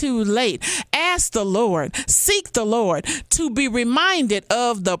not too late. Ask the Lord, seek the Lord to be reminded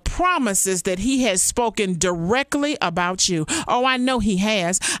of the promises that he has spoken directly about you. Oh, I know he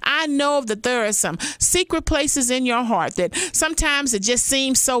has. I know that there are some secret places in your heart that sometimes it just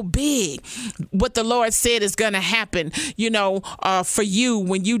seems so big. What the Lord said is going to happen, for you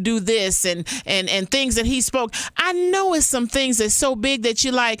when you do this and things that he spoke. I know it's some things that's so big that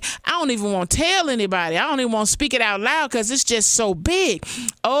you're like, I don't even want to tell anybody. I don't even want to speak it out loud because it's just so big.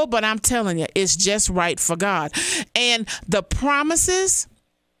 Oh, but I'm telling you, it's just right for God. And the promises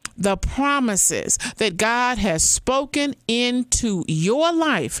that God has spoken into your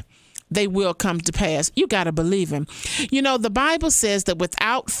life, they will come to pass. You got to believe him. You know, the Bible says that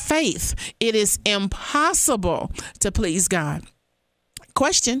without faith, it is impossible to please God.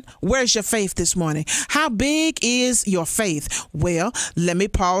 Question, where's your faith this morning? How big is your faith? Well, let me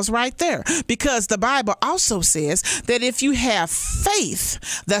pause right there, because the Bible also says that if you have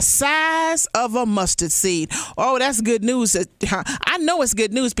faith the size of a mustard seed, oh, that's good news. I know it's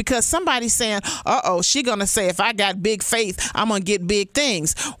good news, because somebody's saying, she gonna say if I got big faith, I'm gonna get big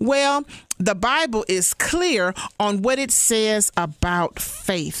things. Well, the Bible is clear on what it says about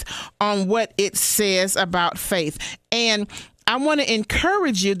faith, And I want to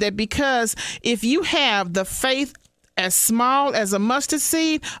encourage you that, because if you have the faith as small as a mustard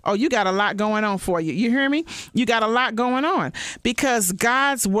seed, oh, you got a lot going on for you. You hear me? You got a lot going on because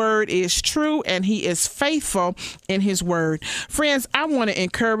God's word is true and he is faithful in his word. Friends, I want to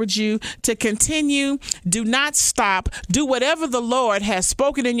encourage you to continue. Do not stop. Do whatever the Lord has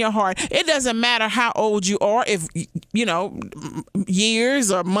spoken in your heart. It doesn't matter how old you are, if,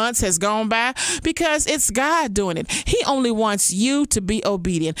 years or months has gone by, because it's God doing it. He only wants you to be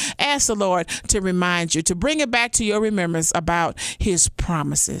obedient. Ask the Lord to remind you, to bring it back to your remembrance about his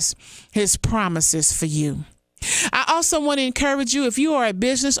promises for you. I also want to encourage you, if you are a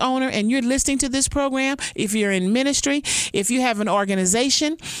business owner and you're listening to this program, if you're in ministry, if you have an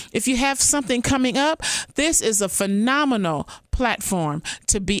organization, if you have something coming up, this is a phenomenal platform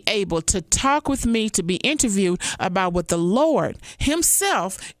to be able to talk with me, to be interviewed about what the Lord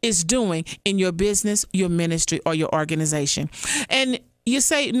himself is doing in your business, your ministry, or your organization. And you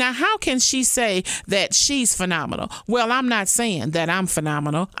say, now, how can she say that she's phenomenal? Well, I'm not saying that I'm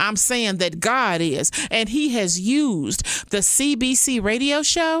phenomenal. I'm saying that God is. And he has used the CBC radio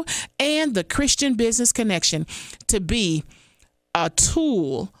show and the Christian Business Connection to be a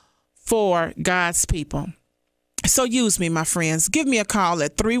tool for God's people. So use me, my friends. Give me a call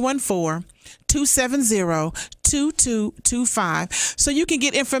at 314-270-2225 so you can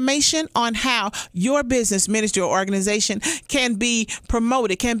get information on how your business, ministry, or organization can be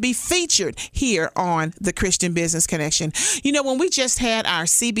promoted, can be featured here on the Christian Business Connection. You know, when we just had our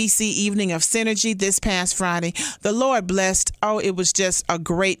CBC Evening of Synergy this past Friday, the Lord blessed. Oh, it was just a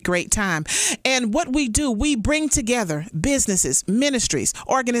great, great time. And what we do, we bring together businesses, ministries,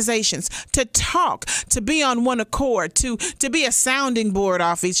 organizations to talk, to be on one accord, to be a sounding board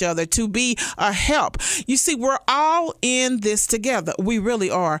off each other, to be a help. You see, we're all in this together. We really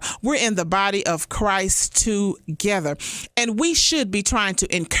are. We're in the body of Christ together. And we should be trying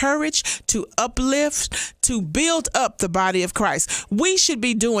to encourage, to uplift, to build up the body of Christ. We should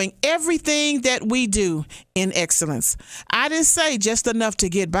be doing everything that we do in excellence. I didn't say just enough to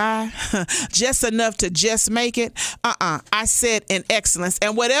get by, just enough to just make it. I said in excellence.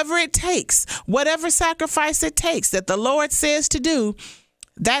 And whatever it takes, whatever sacrifice it takes that the Lord says to do,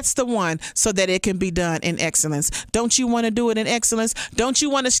 that's the one, so that it can be done in excellence. Don't you want to do it in excellence? Don't you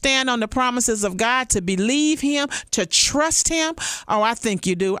want to stand on the promises of God, to believe him, to trust him? Oh, I think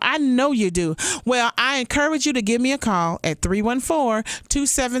you do. I know you do. Well, I encourage you to give me a call at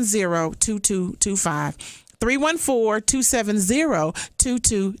 314-270-2225.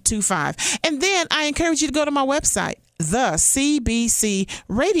 314-270-2225. And then I encourage you to go to my website,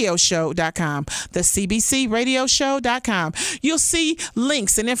 thecbcradioshow.com, thecbcradioshow.com. You'll see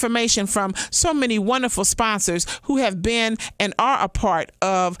links and information from so many wonderful sponsors who have been and are a part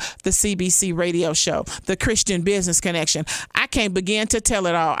of the CBC radio show, the Christian Business Connection. I can't begin to tell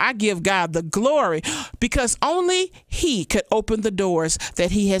it all. I give God the glory because only he could open the doors that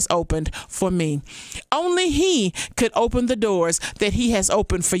he has opened for me. Only he could open the doors that he has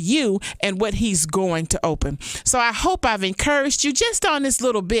opened for you and what he's going to open. So I hope I've encouraged you just on this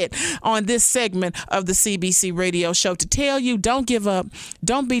little bit on this segment of the CBC radio show to tell you, don't give up.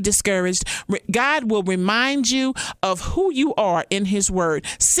 Don't be discouraged. God will remind you of who you are in his word.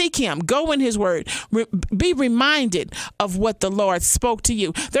 Seek him. Go in his word. Be reminded of what the Lord spoke to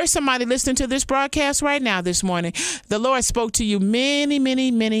you. There's somebody listening to this broadcast right now this morning. The Lord spoke to you many, many,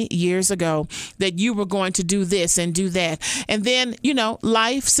 many years ago that you were going to do this and do that. And then,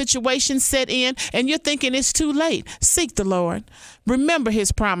 life situations set in and you're thinking it's too late. Seek the Lord. Remember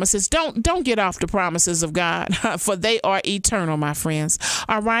his promises. Don't get off the promises of God, for they are eternal, my friends.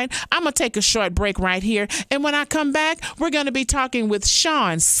 All right. I'm going to take a short break right here. And when I come back, we're going to be talking with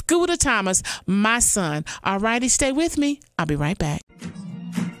Sean Scooter Thomas, my son. All righty. Stay with me. I'll be right back.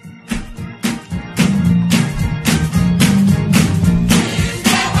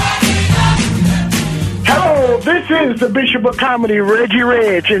 Hello, this is the Bishop of Comedy, Reggie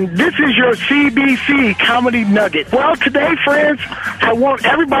Reg, and this is your CBC Comedy Nugget. Well, today, friends, I want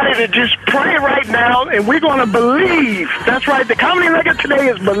everybody to just pray right now, and we're going to believe. That's right, the Comedy Nugget today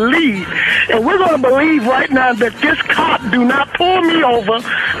is believe. And we're going to believe right now that this cop do not pull me over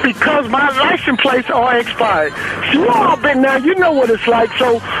because my license plates are expired. So you all been there, you know what it's like.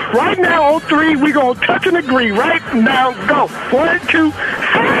 So right now, on 3, we're going to touch and agree. Right now, go. 1, 2,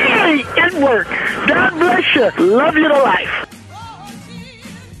 hey, it worked. God bless you. Love you to life.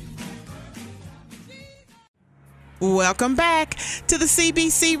 Welcome back to the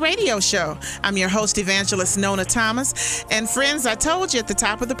CBC radio show. I'm your host, Evangelist Nona Thomas. And friends, I told you at the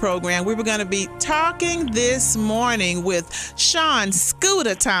top of the program, we were going to be talking this morning with Sean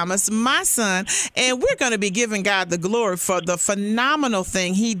Scooter Thomas, my son, and we're going to be giving God the glory for the phenomenal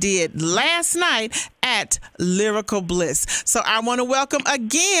thing he did last night at Lyrical Bliss. So I want to welcome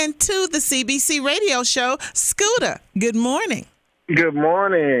again to the CBC radio show, Scooter. Good morning. Good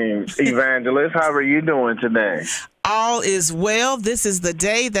morning, Evangelist. How are you doing today? All is well. This is the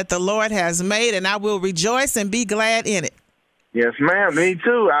day that the Lord has made, and I will rejoice and be glad in it. Yes, ma'am. Me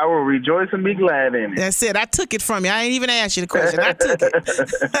too. I will rejoice and be glad in it. That's it. I took it from you. I ain't even asked you the question. I took it.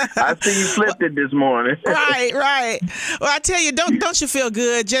 I see you flipped it this morning. Right. Well, I tell you, don't you feel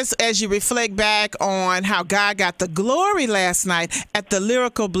good just as you reflect back on how God got the glory last night at the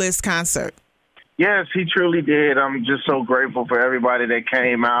Lyrical Bliss concert? Yes, he truly did. I'm just so grateful for everybody that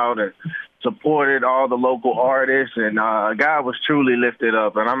came out and supported all the local artists, and God was truly lifted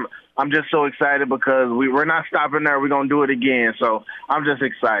up. And I'm just so excited because we're not stopping there. We're going to do it again. So I'm just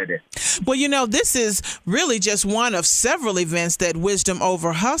excited. Well, you know, this is really just one of several events that Wisdom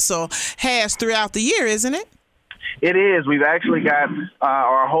Over Hustle has throughout the year, isn't it? It is. We've actually got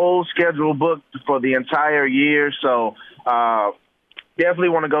our whole schedule booked for the entire year. So definitely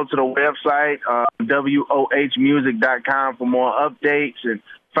want to go to the website, wohmusic.com, for more updates and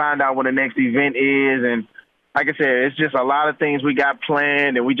find out what the next event is. And like I said, it's just a lot of things we got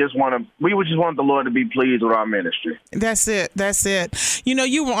planned, and we just want the Lord to be pleased with our ministry. That's it. You know,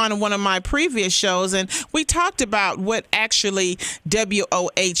 you were on one of my previous shows, and we talked about what actually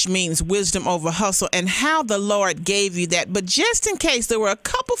WOH means, Wisdom Over Hustle, and how the Lord gave you that. But just in case there were a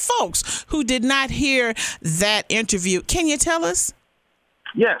couple folks who did not hear that interview, can you tell us?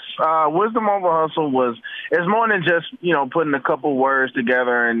 Yes, Wisdom Over Hustle is more than just, putting a couple words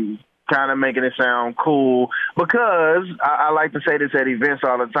together and kind of making it sound cool, because I like to say this at events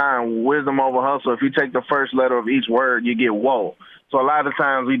all the time, Wisdom Over Hustle, if you take the first letter of each word, you get whoa. So a lot of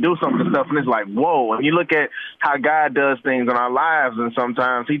times we do some of the stuff and it's like, whoa. And you look at how God does things in our lives, and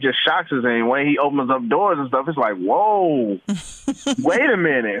sometimes he just shocks us anyway. He opens up doors and stuff. It's like, whoa, wait a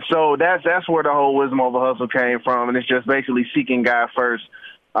minute. So that's where the whole Wisdom Over Hustle came from. And it's just basically seeking God first,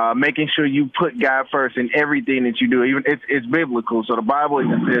 making sure you put God first in everything that you do. Even it's biblical. So the Bible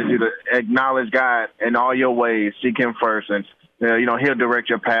even says you to acknowledge God in all your ways, seek him first, and he'll direct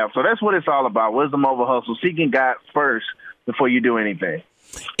your path. So that's what it's all about. Wisdom Over Hustle, seeking God first before you do anything.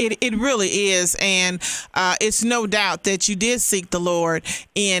 It really is, and it's no doubt that you did seek the Lord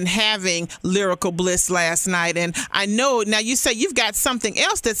in having Lyrical Bliss last night. And I know now you say you've got something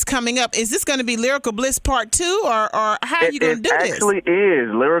else that's coming up. Is this going to be Lyrical Bliss Part 2, or how are you going to do this? It actually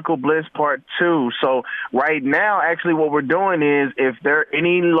is Lyrical Bliss Part 2. So right now, actually what we're doing is, if there are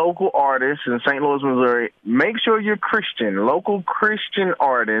any local artists in St. Louis, Missouri, make sure you're Christian, local Christian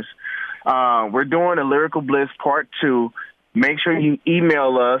artists. We're doing a Lyrical Bliss Part 2. Make sure you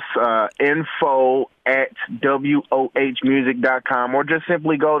email us, info@wohmusic.com, or just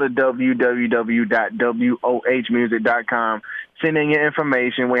simply go to www.wohmusic.com. Send in your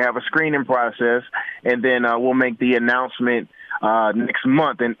information. We have a screening process, and then we'll make the announcement next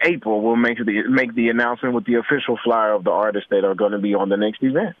month in April. We'll make the announcement with the official flyer of the artists that are going to be on the next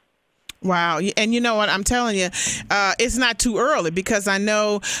event. Wow. And you know what? I'm telling you, it's not too early, because I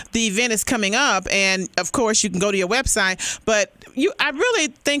know the event is coming up, and of course you can go to your website, but I really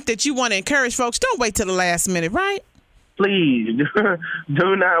think that you want to encourage folks, don't wait till the last minute, right? Please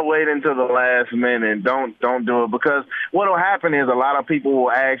do not wait until the last minute. Don't do it, because what will happen is a lot of people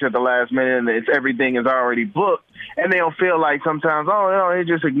will ask at the last minute, and everything is already booked, and they'll feel like sometimes, they're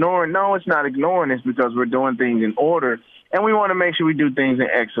just ignoring. No, it's not ignoring. It's because we're doing things in order. And we want to make sure we do things in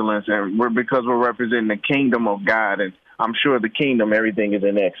excellence, and because we're representing the kingdom of God. And I'm sure the kingdom, everything is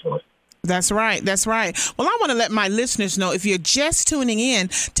in excellence. That's right. Well, I want to let my listeners know, if you're just tuning in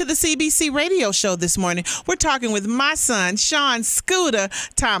to the CBC radio show this morning, we're talking with my son, Sean Scooter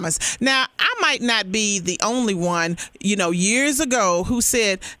Thomas. Now, I might not be the only one, years ago who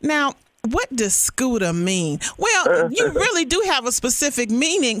said, now, what does Scooter mean? Well, you really do have a specific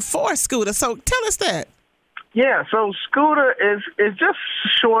meaning for Scooter. So tell us that. Yeah, so Scooter is just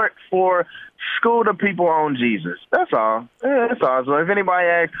short for School to People on Jesus. That's all. Yeah, that's all. So if anybody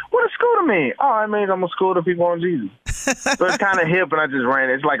asks, what does Scooter mean? Oh, it means I'm a school to people on Jesus. So it's kind of hip, and I just ran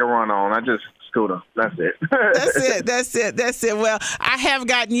it. It's like a run-on. I just scooter. That's it. That's it. Well, I have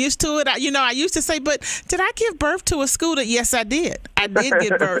gotten used to it. I used to say, but did I give birth to a scooter? Yes, I did. I did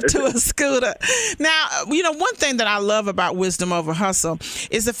give birth to a scooter. Now, one thing that I love about Wisdom Over Hustle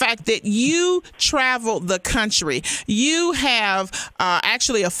is the fact that you travel the country. You have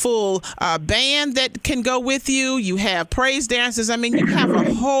actually a full band that can go with you. You have praise dancers. I mean, you have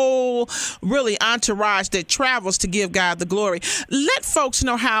a whole really entourage that travels to give God the glory. Let folks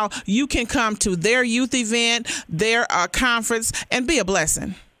know how you can come to their youth event, their conference, and be a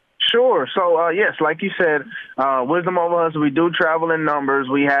blessing. Sure. So, yes, like you said, Wisdom Over Hustle, we do travel in numbers.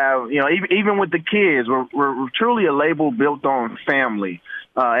 We have, even with the kids, we're truly a label built on family.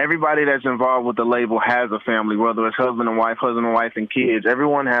 Everybody that's involved with the label has a family, whether it's husband and wife and kids.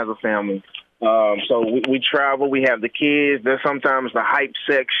 Everyone has a family. So we travel. We have the kids. There's sometimes the hype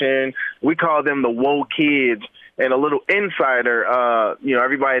section. We call them the woe kids. And a little insider,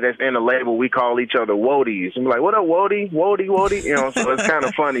 everybody that's in the label, we call each other Wodies. I'm like, what up, Wodie? Wodie? So it's kind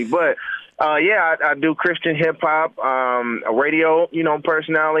of funny. But, I do Christian hip-hop, a radio,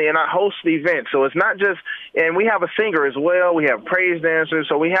 personality, and I host the event. So it's not just – and we have a singer as well. We have praise dancers.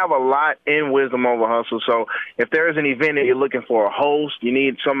 So we have a lot in Wisdom Over Hustle. So if there is an event and you're looking for a host, you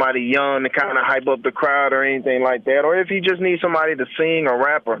need somebody young to kind of hype up the crowd or anything like that, or if you just need somebody to sing or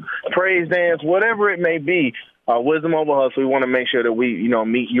rap or praise dance, whatever it may be, Wisdom Over Hustle, we want to make sure that we,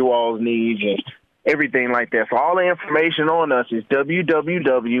 meet you all's needs and everything like that. So all the information on us is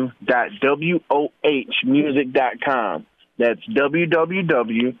www.wohmusic.com. That's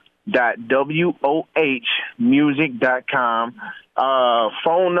www.wohmusic.com.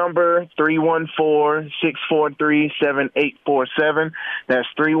 Phone number 314-643-7847. That's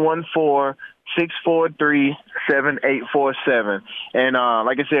 314-643-7847. And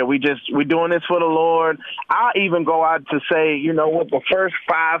like I said, we're doing this for the Lord. I even go out to say, what the first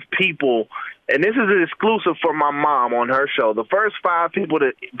 5 people, and this is an exclusive for my mom on her show, the first 5 people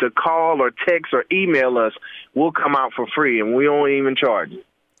to call or text or email us will come out for free, and we don't even charge it.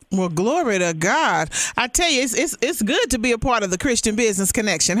 Well, glory to God. I tell you, it's good to be a part of the Christian Business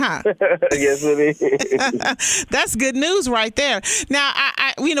Connection, huh? Yes, it is. That's good news right there. Now,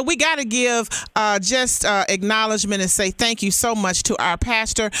 we got to give just acknowledgement and say thank you so much to our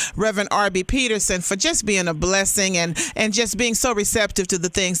pastor, Reverend R.B. Peterson, for just being a blessing and just being so receptive to the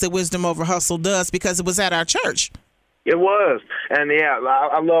things that Wisdom Over Hustle does, because it was at our church. It was. And,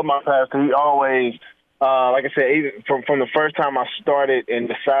 I love my pastor. He always... like I said, even from the first time I started and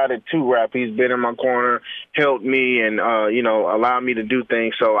decided to rap, he's been in my corner, helped me, and, allowed me to do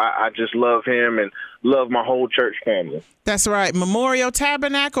things. So I just love him and love my whole church family. That's right. Memorial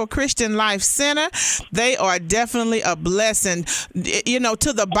Tabernacle Christian Life Center. They are definitely a blessing, to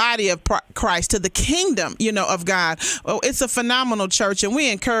the body of Christ, to the kingdom, of God. Oh, it's a phenomenal church, and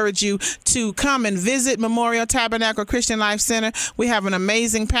we encourage you to come and visit Memorial Tabernacle Christian Life Center. We have an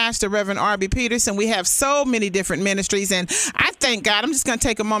amazing pastor, Reverend R.B. Peterson. We have so many different ministries, and I thank God. I'm just going to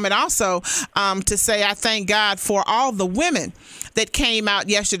take a moment also to say I thank God for all the women that came out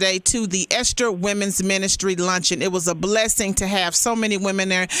yesterday to the Esther Women's Ministry Luncheon. It was a blessing to have so many women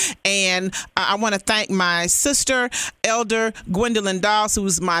there. And I want to thank my sister, Elder Gwendolyn Dawes,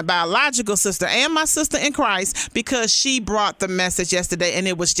 who's my biological sister and my sister in Christ, because she brought the message yesterday, and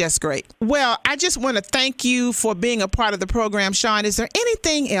it was just great. Well, I just want to thank you for being a part of the program, Sean. Is there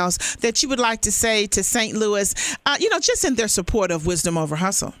anything else that you would like to say to St. Louis, just in their support of Wisdom Over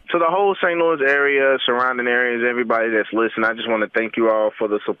Hustle? To the whole St. Louis area, surrounding areas, everybody that's listening, I just want to thank you all for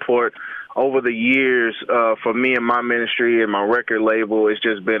the support over the years for me and my ministry and my record label. It's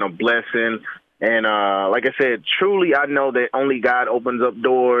just been a blessing. And like I said, truly, I know that only God opens up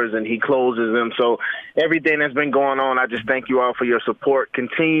doors and he closes them. So everything that's been going on, I just thank you all for your support.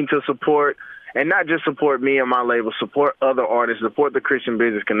 Continue to support, and not just support me and my label, support other artists, support the Christian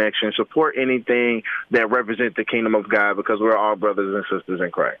Business Connection, support anything that represents the kingdom of God, because we're all brothers and sisters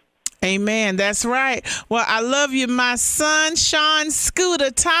in Christ. Amen. That's right. Well, I love you, my son, Sean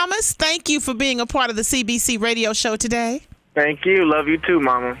Scooter Thomas. Thank you for being a part of the CBC radio show today. Thank you. Love you too,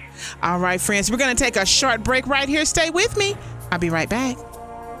 Mama. All right, friends, we're going to take a short break right here. Stay with me. I'll be right back.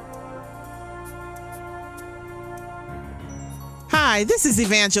 Hi, this is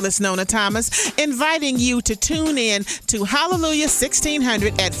Evangelist Nona Thomas, inviting you to tune in to Hallelujah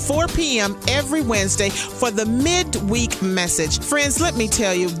 1600 at 4 p.m. every Wednesday for the midweek message. Friends, let me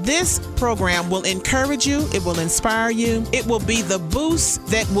tell you, this program will encourage you, it will inspire you, it will be the boost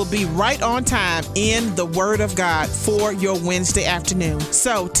that will be right on time in the Word of God for your Wednesday afternoon.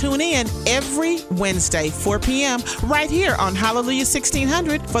 So tune in every Wednesday, 4 p.m. right here on Hallelujah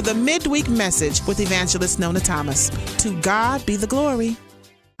 1600 for the midweek message with Evangelist Nona Thomas. To God be the glory.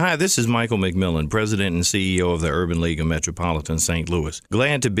 Hi, this is Michael McMillan, President and CEO of the Urban League of Metropolitan St. Louis.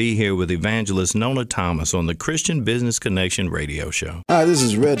 Glad to be here with evangelist Nona Thomas on the Christian Business Connection radio show. Hi, this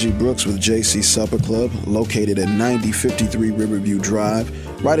is Reggie Brooks with JC Supper Club, located at 9053 Riverview Drive,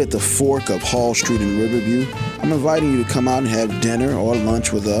 right at the fork of Hall Street in Riverview. I'm inviting you to come out and have dinner or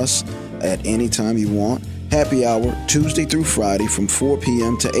lunch with us at any time you want. Happy hour, Tuesday through Friday from 4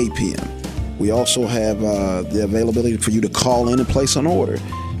 p.m. to 8 p.m. We also have the availability for you to call in and place an order.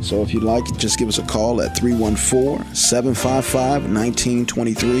 So if you'd like, just give us a call at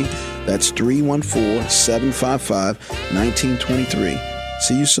 314-755-1923. That's 314-755-1923.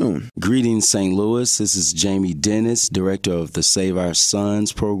 See you soon. Greetings, St. Louis. This is Jamie Dennis, Director of the Save Our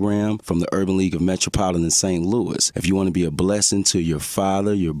Sons program from the Urban League of Metropolitan St. Louis. If you want to be a blessing to your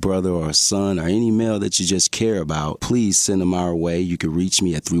father, your brother, or son, or any male that you just care about, please send them our way. You can reach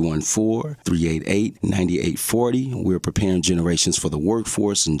me at 314-388-9840. We're preparing generations for the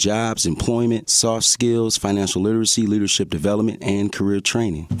workforce and jobs, employment, soft skills, financial literacy, leadership development, and career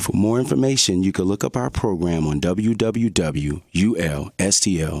training. For more information, you can look up our program on www.ulstl.com.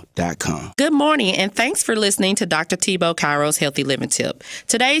 Good morning, and thanks for listening to Dr. Tebow Cairo's Healthy Living Tip.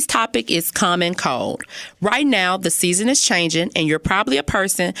 Today's topic is common cold. Right now, the season is changing, and you're probably a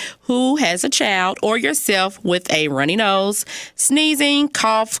person who has a child or yourself with a runny nose, sneezing,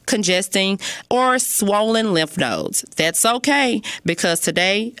 cough, congesting, or swollen lymph nodes. That's okay, because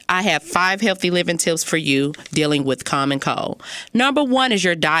today I have 5 healthy living tips for you dealing with common cold. Number 1 is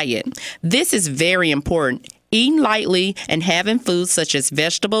your diet. This is very important. Eating lightly and having foods such as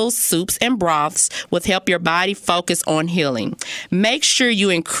vegetables, soups, and broths will help your body focus on healing. Make sure you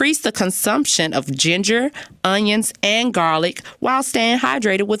increase the consumption of ginger, onions, and garlic while staying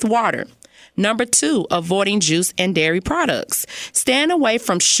hydrated with water. Number 2, avoiding juice and dairy products. Staying away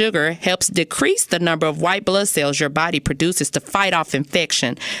from sugar helps decrease the number of white blood cells your body produces to fight off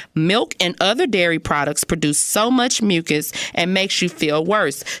infection. Milk and other dairy products produce so much mucus and makes you feel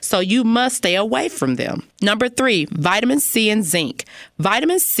worse, so you must stay away from them. Number 3, vitamin C and zinc.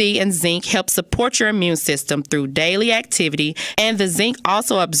 Vitamin C and zinc help support your immune system through daily activity, and the zinc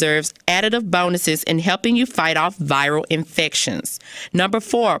also observes additive bonuses in helping you fight off viral infections. Number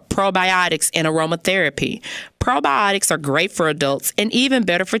 4, probiotics and aromatherapy. Probiotics are great for adults and even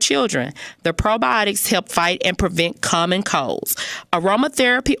better for children. The probiotics help fight and prevent common colds.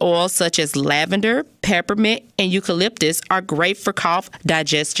 Aromatherapy oils such as lavender, peppermint, and eucalyptus are great for cough,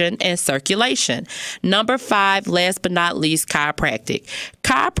 digestion, and circulation. Number 5, last but not least, chiropractic.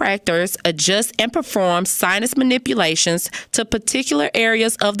 Chiropractors adjust and perform sinus manipulations to particular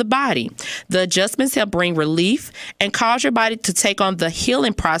areas of the body. The adjustments help bring relief and cause your body to take on the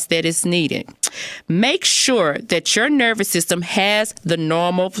healing process that is needed. Make sure that your nervous system has the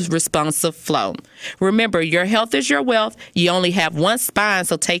normal responsive flow. Remember, your health is your wealth. You only have one spine,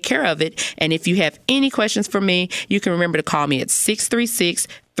 so take care of it. And if you have any questions for me, you can remember to call me at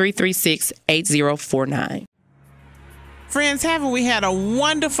 636-336-8049. Friends, haven't we had a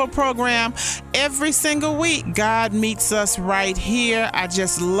wonderful program every single week? God meets us right here. I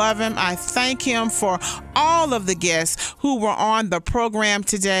just love him. I thank him for all of the guests who were on the program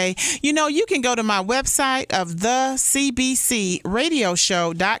today. You know, you can go to my website of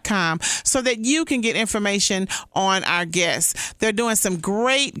thecbcradioshow.com so that you can get information on our guests. They're doing some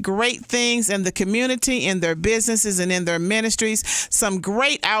great things in the community, in their businesses, and in their ministries. Some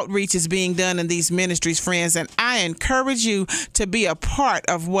great outreach is being done in these ministries, friends, and I encourage you to be a part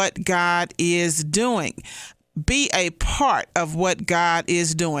of what God is doing. Be a part of what God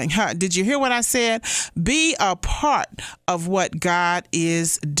is doing. Did you hear what I said? Be a part of what God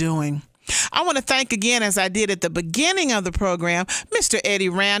is doing. I want to thank again, as I did at the beginning of the program, Mr. Eddie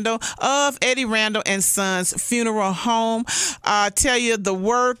Randall of Eddie Randall and Sons Funeral Home. Tell you the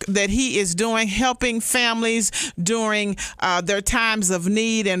work that he is doing, helping families during their times of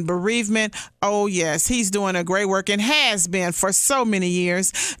need and bereavement. Oh, yes, he's doing a great work and has been for so many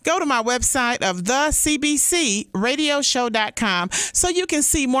years. Go to my website of thecbcradioshow.com so you can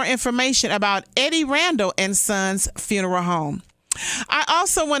see more information about Eddie Randall and Sons Funeral Home. I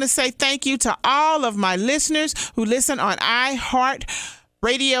also want to say thank you to all of my listeners who listen on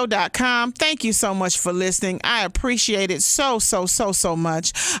iHeartRadio.com. Thank you so much for listening. I appreciate it so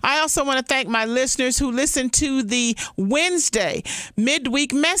much. I also want to thank my listeners who listen to the Wednesday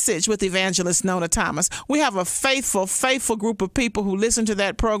midweek message with Evangelist Nona Thomas. We have a faithful group of people who listen to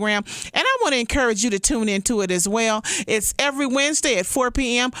that program. And I want to encourage you to tune into it as well. It's every Wednesday at 4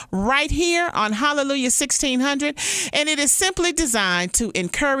 p.m. right here on Hallelujah 1600. And it is simply designed to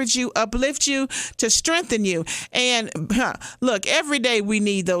encourage you, uplift you, to strengthen you. And look, every day we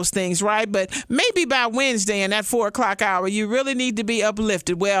need those things, right? But maybe by Wednesday in that 4 o'clock hour, you really need to be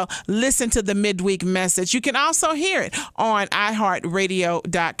uplifted. Well, listen to the midweek message. You can also hear it on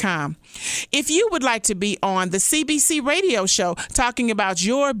iHeartRadio.com. If you would like to be on the CBC radio show talking about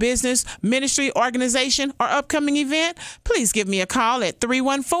your business, ministry, organization, or upcoming event, please give me a call at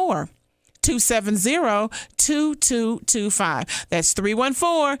 314-270-2225. That's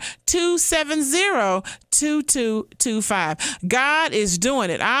 314-270-2225. God is doing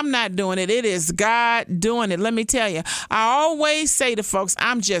it. I'm not doing it. It is God doing it. Let me tell you, I always say to folks,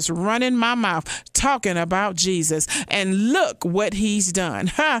 I'm just running my mouth talking about Jesus. And look what he's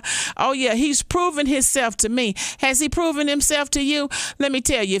done. Oh, yeah, he's proven himself to me. Has he proven himself to you? Let me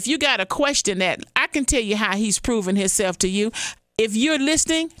tell you, if you got a question that, I can tell you how he's proven himself to you. If you're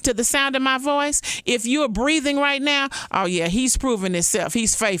listening to the sound of my voice, if you're breathing right now, oh yeah, he's proven himself.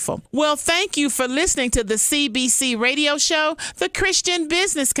 He's faithful. Well, thank you for listening to the CBC radio show, The Christian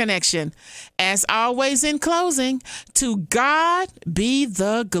Business Connection. As always, in closing, to God be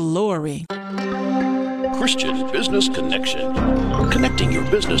the glory. Christian Business Connection. Connecting your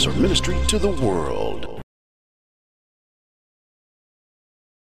business or ministry to the world.